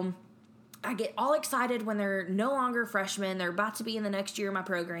so I get all excited when they're no longer freshmen. They're about to be in the next year of my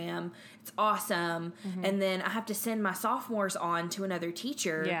program. It's awesome. Mm-hmm. And then I have to send my sophomores on to another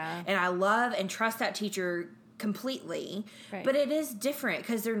teacher. Yeah. And I love and trust that teacher completely. Right. But it is different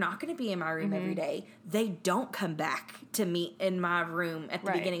because they're not going to be in my room every day. They don't come back to me in my room at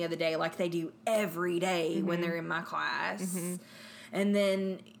the beginning of the day like they do every day when they're in my class. Mm-hmm. And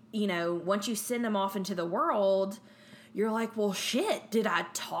then, you know, once you send them off into the world, you're like, well, shit, did I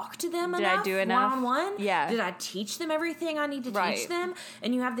talk to them enough? Did I do enough? One-on-one? Yeah. Did I teach them everything I need to teach them?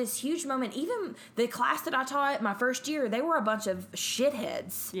 And you have this huge moment. Even the class that I taught my first year, they were a bunch of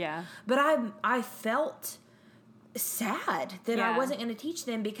shitheads. Yeah. But I felt sad that I wasn't going to teach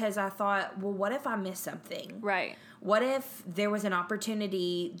them because I thought, well, what if I miss something? Right. What if there was an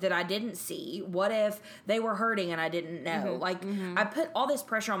opportunity that I didn't see? What if they were hurting and I didn't know? I put all this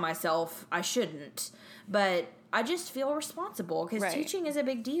pressure on myself. I shouldn't. But I just feel responsible because teaching is a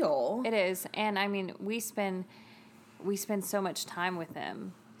big deal. It is. And I mean, we spend so much time with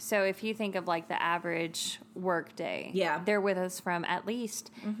them. So if you think of like the average work day, they're with us from at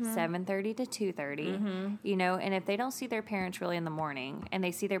least 7:30 to 2:30, you know, and if they don't see their parents really in the morning and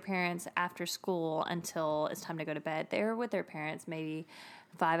they see their parents after school until it's time to go to bed, they're with their parents maybe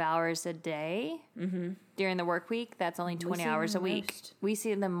 5 hours a day during the work week. That's only 20 hours a week. We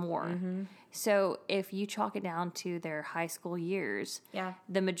see them more. So if you chalk it down to their high school years,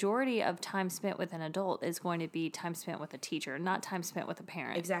 the majority of time spent with an adult is going to be time spent with a teacher, not time spent with a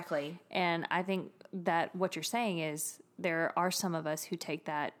parent. Exactly. And I think that what you're saying is there are some of us who take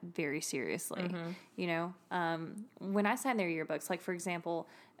that very seriously. You know, when I sign their yearbooks, like for example,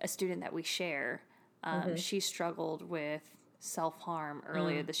 a student that we share, she struggled with self-harm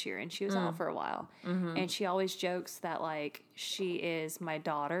earlier this year, and she was out for a while, and she always jokes that like she is my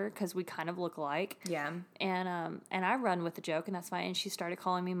daughter because we kind of look alike, and I run with the joke, and that's fine, and she started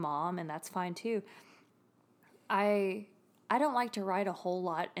calling me mom, and that's fine too. I don't like to write a whole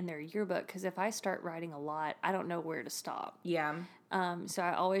lot in their yearbook because if I start writing a lot, I don't know where to stop. So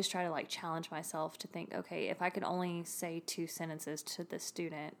I always try to like challenge myself to think, okay, if I could only say 2 sentences to this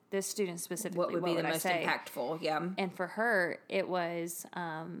student specifically, what would be the most impactful? And for her, it was,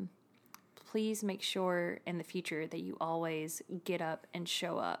 please make sure in the future that you always get up and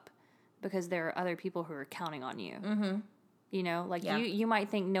show up because there are other people who are counting on you. You know, like you might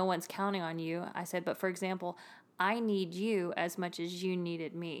think no one's counting on you. I said, but for example, I need you as much as you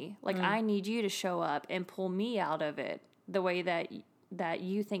needed me. Like I need you to show up and pull me out of it the way that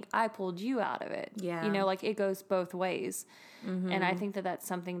you think I pulled you out of it. You know, like it goes both ways. And I think that that's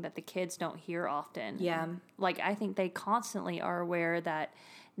something that the kids don't hear often. Like I think they constantly are aware that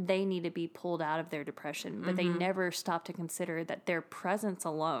they need to be pulled out of their depression, but they never stop to consider that their presence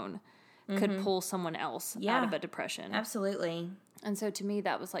alone could pull someone else out of a depression. Absolutely. And so to me,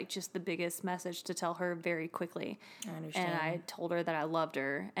 that was like just the biggest message to tell her very quickly. I understand. And I told her that I loved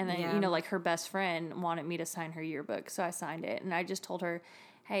her. And then, you know, like her best friend wanted me to sign her yearbook. So I signed it. And I just told her,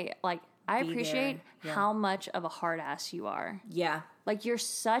 hey, like, I appreciate how much of a hard ass you are. Like, you're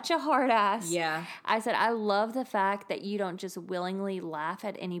such a hard ass. I said, I love the fact that you don't just willingly laugh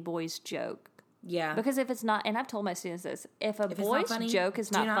at any boy's joke. Because if it's not, and I've told my students this, if a boy's joke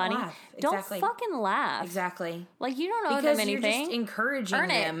is not funny, don't fucking laugh. Exactly. Like, you don't owe them anything. Because you're just encouraging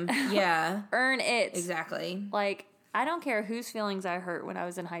them. Earn it. Exactly. Like, I don't care whose feelings I hurt when I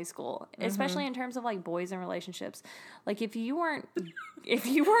was in high school, especially in terms of like boys and relationships. Like, if you weren't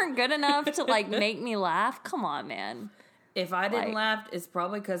good enough to like make me laugh, come on, man. If I didn't laugh, it's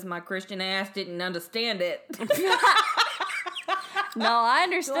probably because my Christian ass didn't understand it. No, I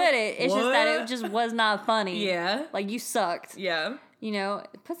understood it. It's just that it just was not funny. Like, you sucked. You know,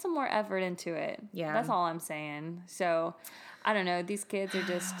 put some more effort into it. That's all I'm saying. So, I don't know. These kids are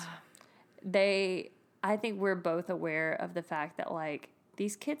just, I think we're both aware of the fact that, like,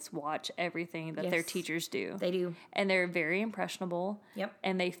 these kids watch everything that their teachers do. They do. And they're very impressionable.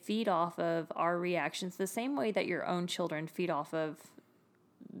 And they feed off of our reactions the same way that your own children feed off of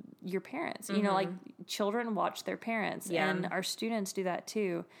your parents. You know, like children watch their parents and our students do that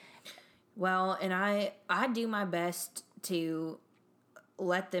too. Well, and I do my best to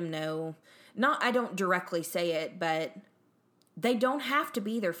let them know, I don't directly say it, but they don't have to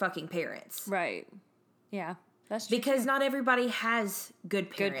be their fucking parents. Right. Yeah. That's true. Because not everybody has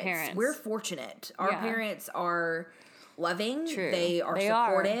good parents. We're fortunate. Our parents are loving. True. They are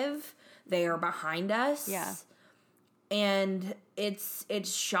supportive. They are behind us. And it's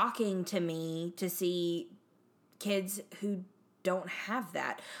shocking to me to see kids who don't have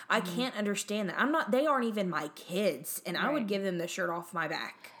that. I can't understand that. They aren't even my kids, and I would give them the shirt off my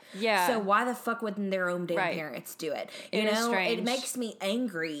back. So why the fuck wouldn't their own damn parents do it? You know, strange. It makes me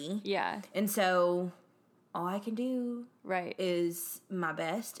angry. And so all I can do is my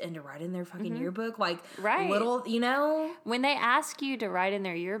best and to write in their fucking yearbook. Like, little, you know? When they ask you to write in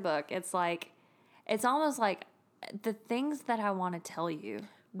their yearbook, it's like, it's almost like, the things that I want to tell you,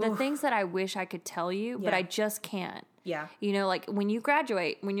 the things that I wish I could tell you, but I just can't. You know, like when you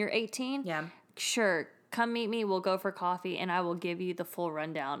graduate, when you're 18, sure, come meet me, we'll go for coffee, and I will give you the full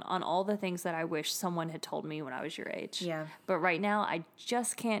rundown on all the things that I wish someone had told me when I was your age. But right now, I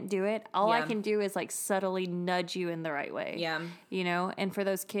just can't do it. All I can do is like subtly nudge you in the right way. You know, and for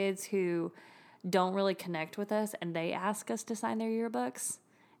those kids who don't really connect with us and they ask us to sign their yearbooks,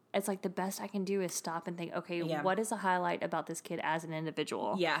 it's like the best I can do is stop and think, okay, what is a highlight about this kid as an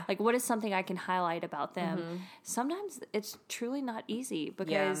individual? Like, what is something I can highlight about them? Sometimes it's truly not easy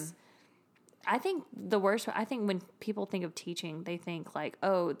because I think when people think of teaching, they think like,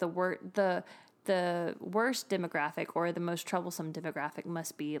 oh, the worst demographic or the most troublesome demographic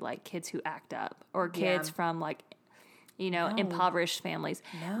must be like kids who act up or kids from like, impoverished families.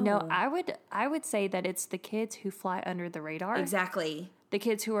 No, I would say that it's the kids who fly under the radar. Exactly. The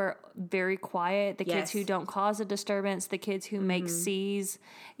kids who are very quiet, the kids who don't cause a disturbance, the kids who make C's,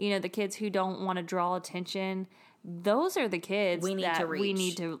 the kids who don't want to draw attention. Those are the kids we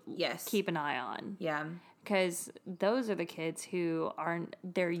need to keep an eye on. Yeah. Because those are the kids who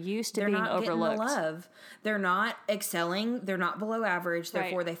they're used to being overlooked. They're not getting the love. They're not excelling. They're not below average.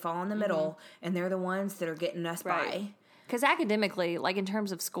 Therefore, they fall in the middle, and they're the ones that are getting us by. Because academically, like in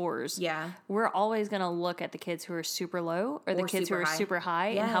terms of scores, we're always going to look at the kids who are super low or the kids who are super high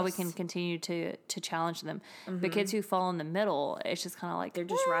and how we can continue to challenge them. The kids who fall in the middle, it's just kind of like... They're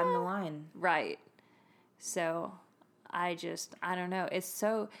just riding the line. Right. So, I don't know. It's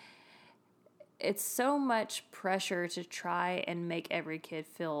so much pressure to try and make every kid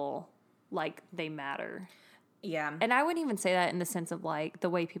feel like they matter. Yeah. And I wouldn't even say that in the sense of like the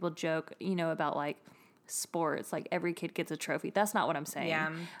way people joke, about like sports, like every kid gets a trophy. That's not what I'm saying.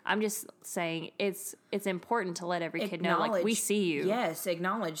 Yeah. I'm just saying it's important to let every kid know, like, we see you. Yes,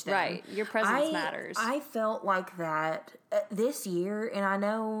 acknowledge them. Right. Your presence matters. I felt like that this year, and I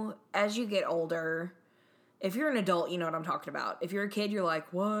know as you get older, if you're an adult, you know what I'm talking about. If you're a kid, you're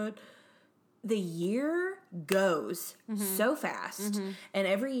like, what? The year goes so fast. And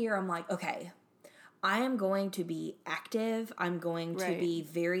every year I'm like, okay, I am going to be active. I'm going to be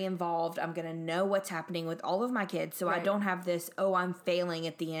very involved. I'm going to know what's happening with all of my kids. So I don't have this, I'm failing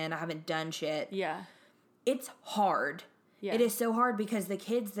at the end. I haven't done shit. Yeah. It's hard. Yeah. It is so hard because the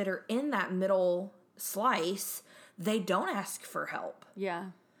kids that are in that middle slice, they don't ask for help. Yeah.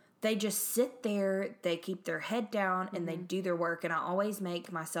 They just sit there, they keep their head down, and they do their work. And I always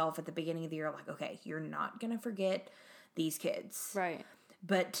make myself at the beginning of the year like, okay, you're not going to forget these kids. Right.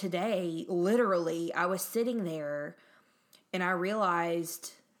 But today, literally, I was sitting there, and I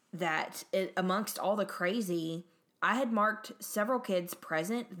realized that amongst all the crazy, I had marked several kids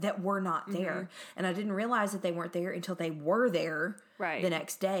present that were not there. And I didn't realize that they weren't there until they were there the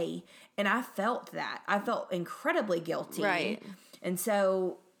next day. And I felt that. I felt incredibly guilty. Right. And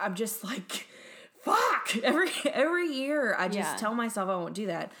so... I'm just like, fuck. Every year, I just tell myself I won't do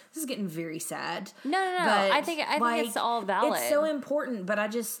that. This is getting very sad. No. But I think it's all valid. It's so important. But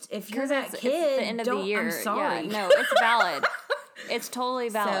if you're that kid, it's the end of the year. I'm sorry. Yeah, no, it's valid. It's totally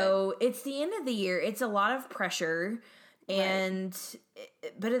valid. So it's the end of the year. It's a lot of pressure,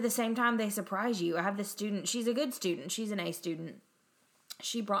 but at the same time, they surprise you. I have this student. She's a good student. She's an A student.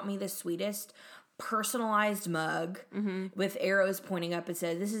 She brought me the sweetest personalized mug with arrows pointing up and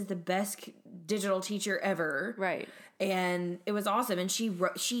said, "This is the best digital teacher ever." Right. And it was awesome. And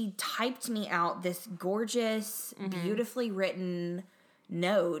she typed me out this gorgeous, beautifully written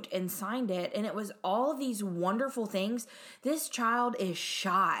note and signed it. And it was all of these wonderful things. This child is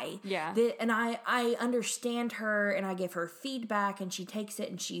shy. Yeah. And I understand her, and I give her feedback, and she takes it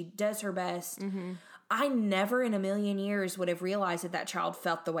and she does her best. I never in a million years would have realized that child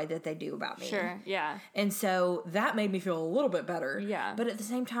felt the way that they do about me. Sure, yeah. And so that made me feel a little bit better. Yeah. But at the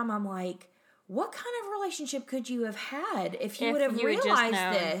same time, I'm like, what kind of relationship could you have had if you would have realized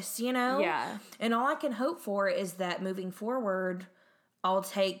this, Yeah. And all I can hope for is that moving forward, I'll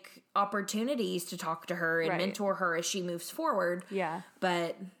take opportunities to talk to her and mentor her as she moves forward. Yeah.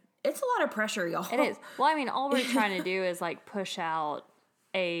 But it's a lot of pressure, y'all. It is. Well, I mean, all we're trying to do is like push out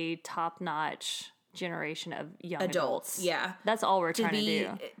a top-notch generation of young adults. Yeah. That's all we're trying to do.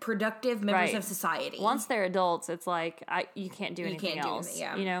 Productive members of society. Once they're adults, it's like you can't do anything else.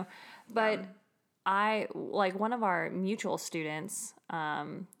 But I like one of our mutual students,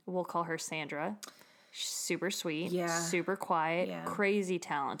 we'll call her Sandra. She's super sweet, super quiet, crazy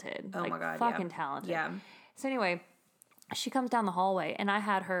talented. Oh my God. Fucking talented. Yeah. So anyway, she comes down the hallway, and I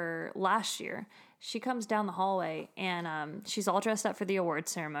had her last year. She comes down the hallway, and she's all dressed up for the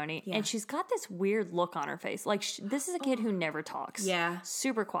awards ceremony, and she's got this weird look on her face. Like, this is a kid who never talks. Yeah.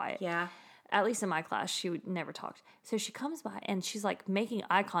 Super quiet. Yeah. At least in my class, she would never talk. So she comes by, and she's, like, making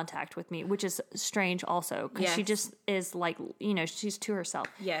eye contact with me, which is strange also, because she just is, like, she's to herself.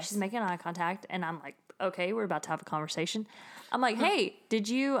 Yes. She's making eye contact, and I'm like, okay, we're about to have a conversation. I'm like, hey, did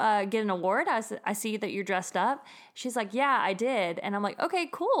you get an award? I see that you're dressed up. She's like, yeah, I did. And I'm like, okay,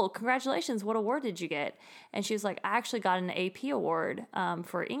 cool. Congratulations. What award did you get? And she's like, I actually got an AP award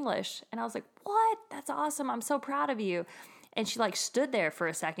for English. And I was like, what? That's awesome. I'm so proud of you. And she like stood there for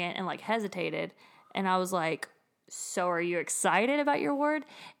a second and like hesitated. And I was like, so are you excited about your award?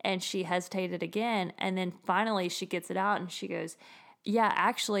 And she hesitated again. And then finally she gets it out and she goes, yeah,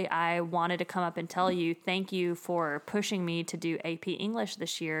 actually, I wanted to come up and tell you thank you for pushing me to do AP English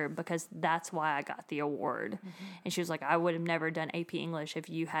this year because that's why I got the award. And she was like, I would have never done AP English if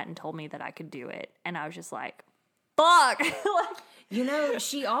you hadn't told me that I could do it. And I was just like, fuck. You know,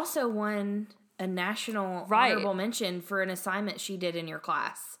 she also won a national honorable mention for an assignment she did in your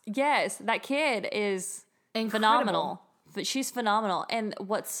class. Yes, that kid is phenomenal. But she's phenomenal. And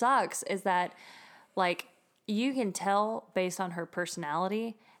what sucks is that, like, you can tell based on her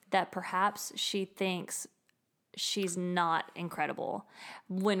personality that perhaps she thinks she's not incredible.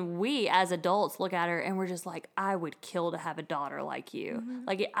 When we as adults look at her and we're just like, I would kill to have a daughter like you. Mm-hmm.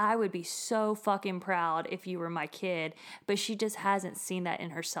 Like, I would be so fucking proud if you were my kid. But she just hasn't seen that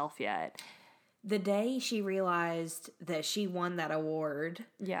in herself yet. The day she realized that she won that award.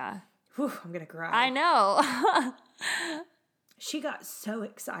 Yeah. Whew, I'm going to cry. I know. She got so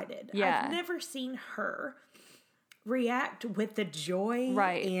excited. Yeah. I've never seen her react with the joy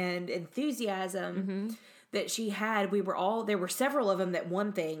and enthusiasm that she had. There were several of them that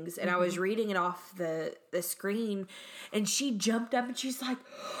won things, and I was reading it off the screen, and she jumped up and she's like,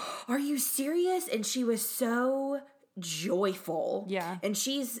 "Are you serious?" And she was so joyful. Yeah. And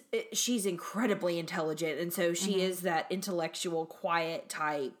she's incredibly intelligent, and so she is that intellectual, quiet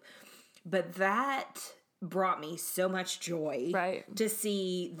type. But that brought me so much joy to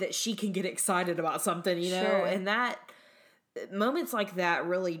see that she can get excited about something, you know, and that moments like that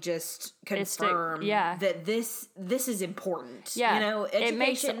really just confirm that this is important. Yeah. You know, education, it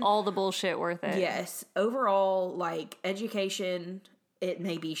makes all the bullshit worth it. Yes. Overall, like, education, it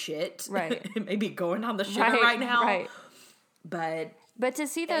may be shit. Right. It may be going on the shitter right now. Right. But to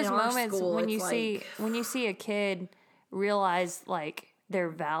see those moments school, when you see a kid realize, like, their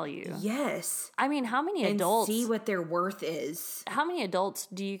value. Yes. I mean, how many adults see what their worth is? How many adults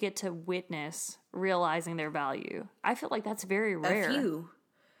do you get to witness realizing their value? I feel like that's very rare. A few.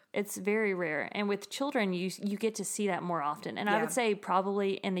 It's very rare. And with children, you get to see that more often. And I would say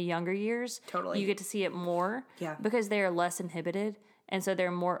probably in the younger years, you get to see it more because they are less inhibited. And so they're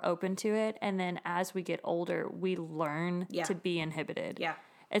more open to it. And then as we get older, we learn to be inhibited. Yeah.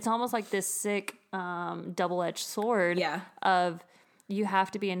 It's almost like this sick double-edged sword of you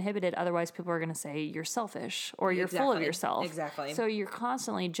have to be inhibited, otherwise people are going to say you're selfish or you're full of yourself. Exactly. So you're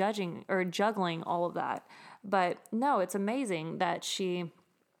constantly judging or juggling all of that. But no, it's amazing that she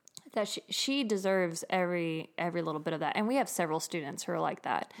deserves every little bit of that. And we have several students who are like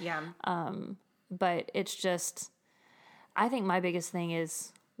that. Yeah. But it's just, I think my biggest thing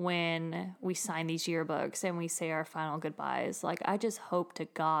is when we sign these yearbooks and we say our final goodbyes, like, I just hope to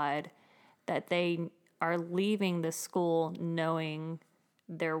God that they are leaving the school knowing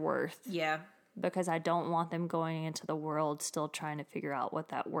their worth. Yeah. Because I don't want them going into the world still trying to figure out what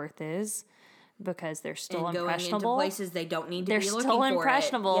that worth is, because they're still impressionable. Going into places they don't need to be looking for. They're still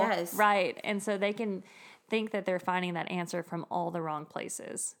impressionable. Yes. Right. And so they can think that they're finding that answer from all the wrong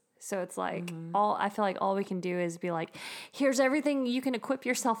places. So it's like, I feel like all we can do is be like, here's everything you can equip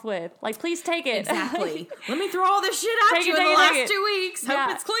yourself with. Like, please take it. Exactly. Let me throw all this shit at you in the last 2 weeks.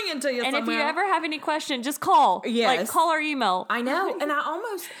 Hope it's clinging to you and somehow. If you ever have any question, just call. Yes. Like, call or email. I know. And I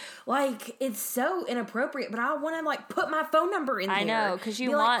almost, like, it's so inappropriate, but I want to, like, put my phone number in there. I know, because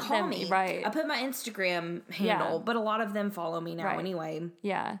you want them, me. Right. I put my Instagram handle, but a lot of them follow me now anyway.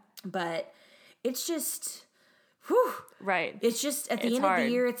 Yeah. But it's just... Whew. Right. It's just at the end of the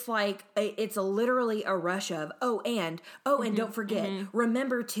year, it's like, it's literally a rush of, and don't forget,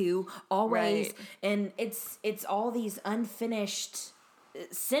 remember to always, and it's all these unfinished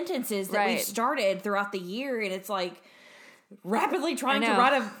sentences that we've started throughout the year, and it's like rapidly trying to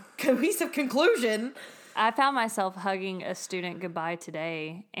write a cohesive conclusion. I found myself hugging a student goodbye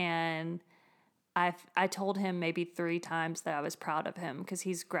today, and I told him maybe 3 times that I was proud of him because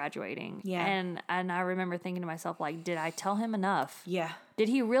he's graduating. Yeah. And I remember thinking to myself, like, did I tell him enough? Yeah. Did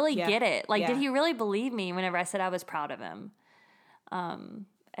he really get it? Like, did he really believe me whenever I said I was proud of him? And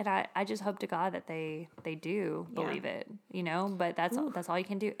I just hope to God that they do believe it, you know? But that's all you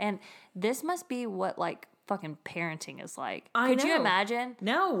can do. And this must be what, like, fucking parenting is like. Could you imagine?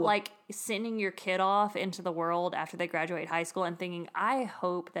 No. Like, sending your kid off into the world after they graduate high school and thinking, I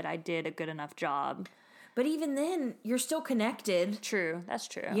hope that I did a good enough job. But even then, you're still connected. True. That's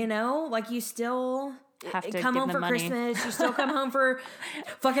true. You know? Like, you still have to come give home them for money. Christmas. You still come home for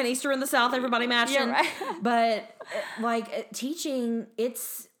fucking Easter in the South. Everybody matching. Yeah, right. But, like, teaching,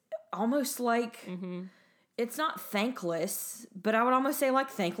 it's almost like... It's not thankless, but I would almost say, like,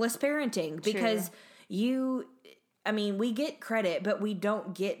 thankless parenting. Because... True. we get credit, but we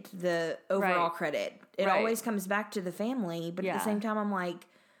don't get the overall credit. It always comes back to the family, but at the same time, I'm like,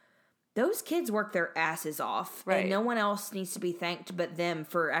 those kids work their asses off, and no one else needs to be thanked but them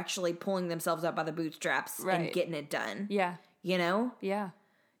for actually pulling themselves up by the bootstraps and getting it done. Yeah. You know? Yeah.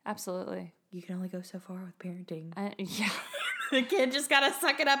 Absolutely. You can only go so far with parenting. Yeah. The kid just gotta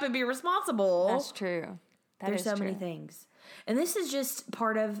suck it up and be responsible. That's true. There's so many things. And this is just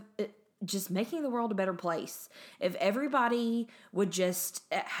part of just making the world a better place. If everybody would just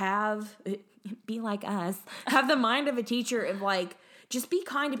be like us, have the mind of a teacher of like, just be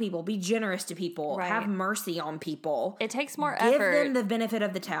kind to people, be generous to people, have mercy on people. It takes more effort. Give them the benefit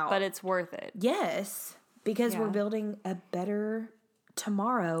of the doubt. But it's worth it. Yes, because we're building a better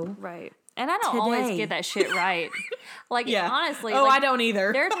tomorrow. Right. And I don't always get that shit right. Like, honestly. Oh, I don't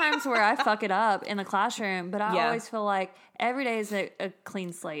either. There are times where I fuck it up in the classroom, but I always feel like every day is a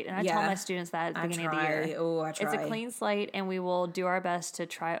clean slate. And I tell my students that at the beginning of the year. Oh, I try. It's a clean slate, and we will do our best to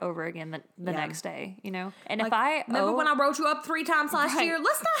try over again the next day, you know? And like, remember when I wrote you up 3 times last year?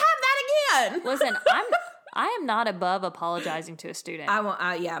 Let's not have that again. Listen, I am not above apologizing to a student. I won't.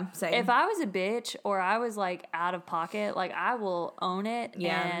 Same. If I was a bitch or I was like out of pocket, like I will own it.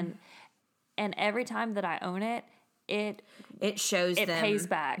 Yeah. And every time that I own it, it shows it them. pays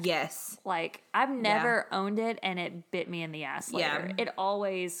back. Yes. Like I've never owned it and it bit me in the ass later. Yeah. It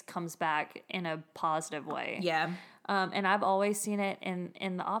always comes back in a positive way. Yeah. And I've always seen it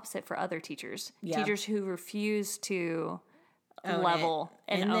in the opposite for other teachers. Yeah. Teachers who refuse to level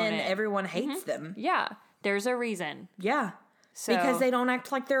and own then it. Everyone hates them. Yeah. There's a reason. Yeah. So, because they don't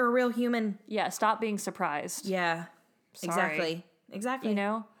act like they're a real human. Yeah, stop being surprised. Yeah. Sorry. Exactly. You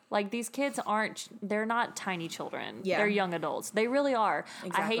know? Like, these kids they're not tiny children. Yeah. They're young adults. They really are.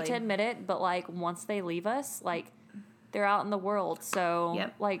 Exactly. I hate to admit it, but, like, once they leave us, like, they're out in the world. So,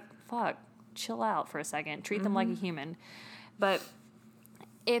 like, fuck, chill out for a second. Treat them like a human. But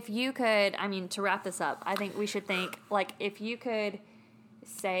if you could, I mean, to wrap this up, I think we should think, like, if you could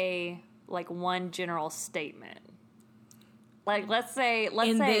say, like, one general statement. Like, let's say...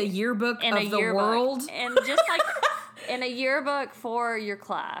 In the yearbook of the world? And just, like... In a yearbook for your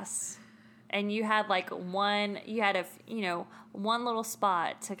class, and you had one little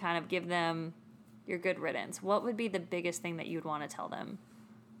spot to kind of give them your good riddance, what would be the biggest thing that you'd want to tell them?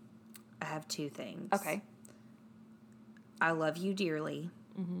 I have 2 things. Okay. I love you dearly.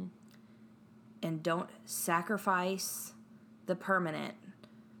 Mm-hmm. And don't sacrifice the permanent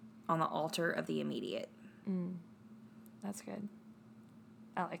on the altar of the immediate. That's good.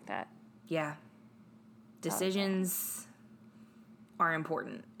 I like that. Yeah. Decisions are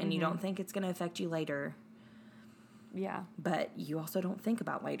important, and you don't think it's going to affect you later. Yeah. But you also don't think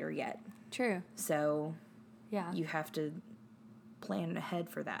about later yet. True. So, yeah, you have to plan ahead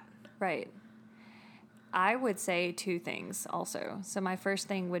for that. Right. I would say 2 things also. So my first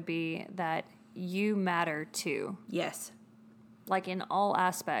thing would be that you matter too. Yes. Like in all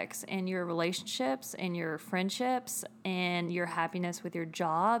aspects, in your relationships, in your friendships, in your happiness with your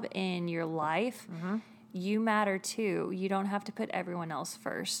job, in your life. Mm-hmm. You matter too. You don't have to put everyone else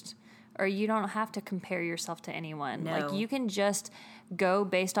first, or you don't have to compare yourself to anyone. No. Like, you can just go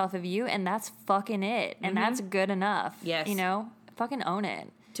based off of you, and that's fucking it. And that's good enough. Yes. You know? Fucking own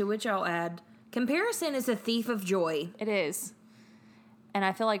it. To which I'll add, comparison is a thief of joy. It is. And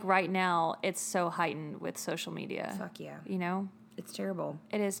I feel like right now it's so heightened with social media. Fuck yeah. You know? It's terrible.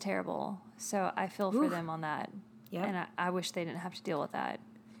 It is terrible. So I feel for them on that. Yeah. And I wish they didn't have to deal with that.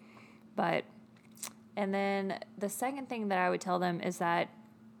 But... And then the second thing that I would tell them is that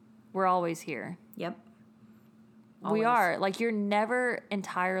we're always here. Yep. Always. We are. Like, you're never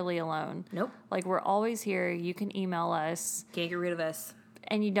entirely alone. Nope. Like, we're always here. You can email us. Can't get rid of us.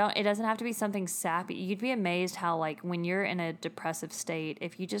 And it doesn't have to be something sappy. You'd be amazed how, like, when you're in a depressive state,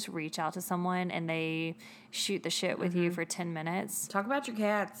 if you just reach out to someone and they shoot the shit with you for 10 minutes. Talk about your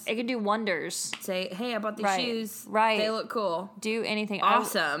cats. It can do wonders. Say, hey, I bought these shoes. Right. They look cool. Do anything.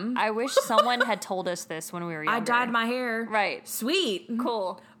 Awesome. I wish someone had told us this when we were younger. I dyed my hair. Right. Sweet.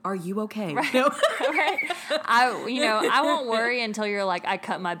 Cool. Are you okay? Right. No. Right. I won't worry until you're like, I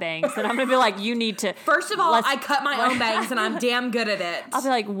cut my bangs. And I'm going to be like, you need to. First of all, I cut my own bangs and I'm damn good at it. I'll be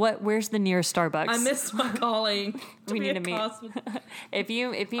like, where's the nearest Starbucks? I missed my calling. We need to meet. If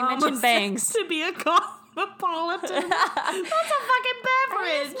you mention bangs. To be a cosmopolitan. That's a fucking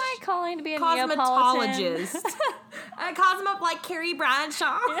beverage. It's my calling to be a cosmetologist. A cosmo like Carrie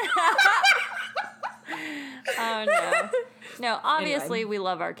Bradshaw. Oh, no. No, obviously we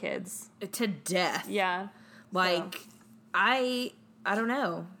love our kids. To death. Yeah. Like, so. I don't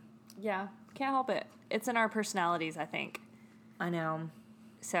know. Yeah. Can't help it. It's in our personalities, I think. I know.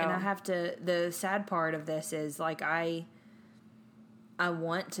 So. And I have to, the sad part of this is, like, I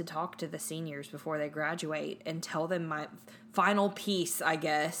want to talk to the seniors before they graduate and tell them my final piece, I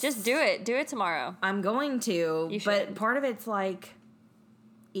guess. Just do it. Do it tomorrow. I'm going to. You should. But part of it's like,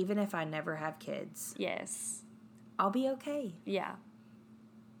 even if I never have kids. Yes. I'll be okay. Yeah.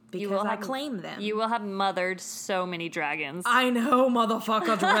 Because I claim them. You will have mothered so many dragons. I know,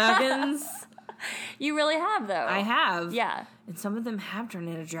 motherfucker dragons. You really have, though. I have. Yeah. And some of them have turned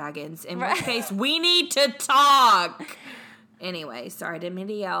into dragons, in which case we need to talk. Anyway, sorry, I didn't mean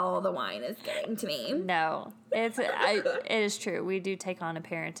to yell. The wine is getting to me. No, it is true. We do take on a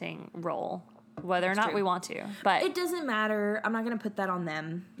parenting role, whether or not true. we want to. But It doesn't matter. I'm not going to put that on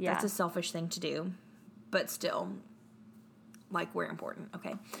them. Yeah. That's a selfish thing to do. But still, like, we're important.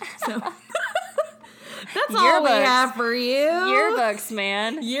 Okay. So that's all we Yearbooks. have for you. yearbooks,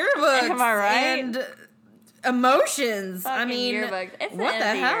 man. Yearbooks. Am I right? And emotions. I Fucking mean, yearbooks. It's what end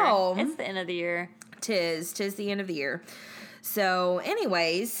the of the hell? Year. It's the end of the year. Tis the end of the year. So,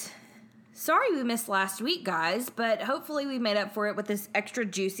 anyways, sorry we missed last week, guys, but hopefully we made up for it with this extra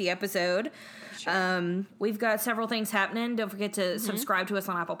juicy episode. Sure. We've got several things happening. Don't forget to subscribe to us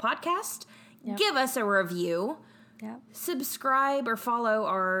on Apple Podcast. Yep. Give us a review. Yeah. Subscribe or follow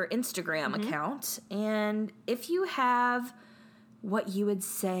our Instagram account. And if you have what you would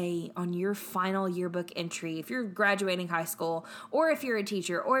say on your final yearbook entry, if you're graduating high school, or if you're a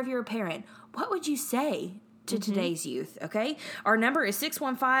teacher, or if you're a parent, what would you say to today's youth? Okay? Our number is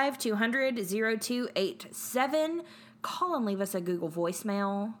 615-200-0287. Call and leave us a Google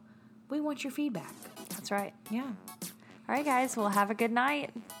voicemail. We want your feedback. That's right. Yeah. All right, guys. Well, have a good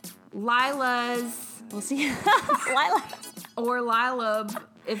night. Lila's We'll see you. Lila. or Lila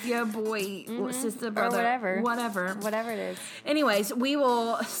if you're a boy, sister, brother, whatever. Whatever it is. Anyways, we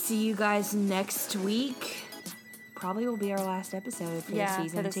will see you guys next week. Probably will be our last episode for the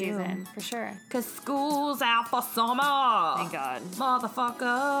season for the 2. season. For sure. Because school's out for summer. Thank God.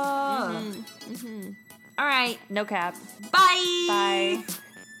 Motherfucker. All right. No cap. Bye. Bye.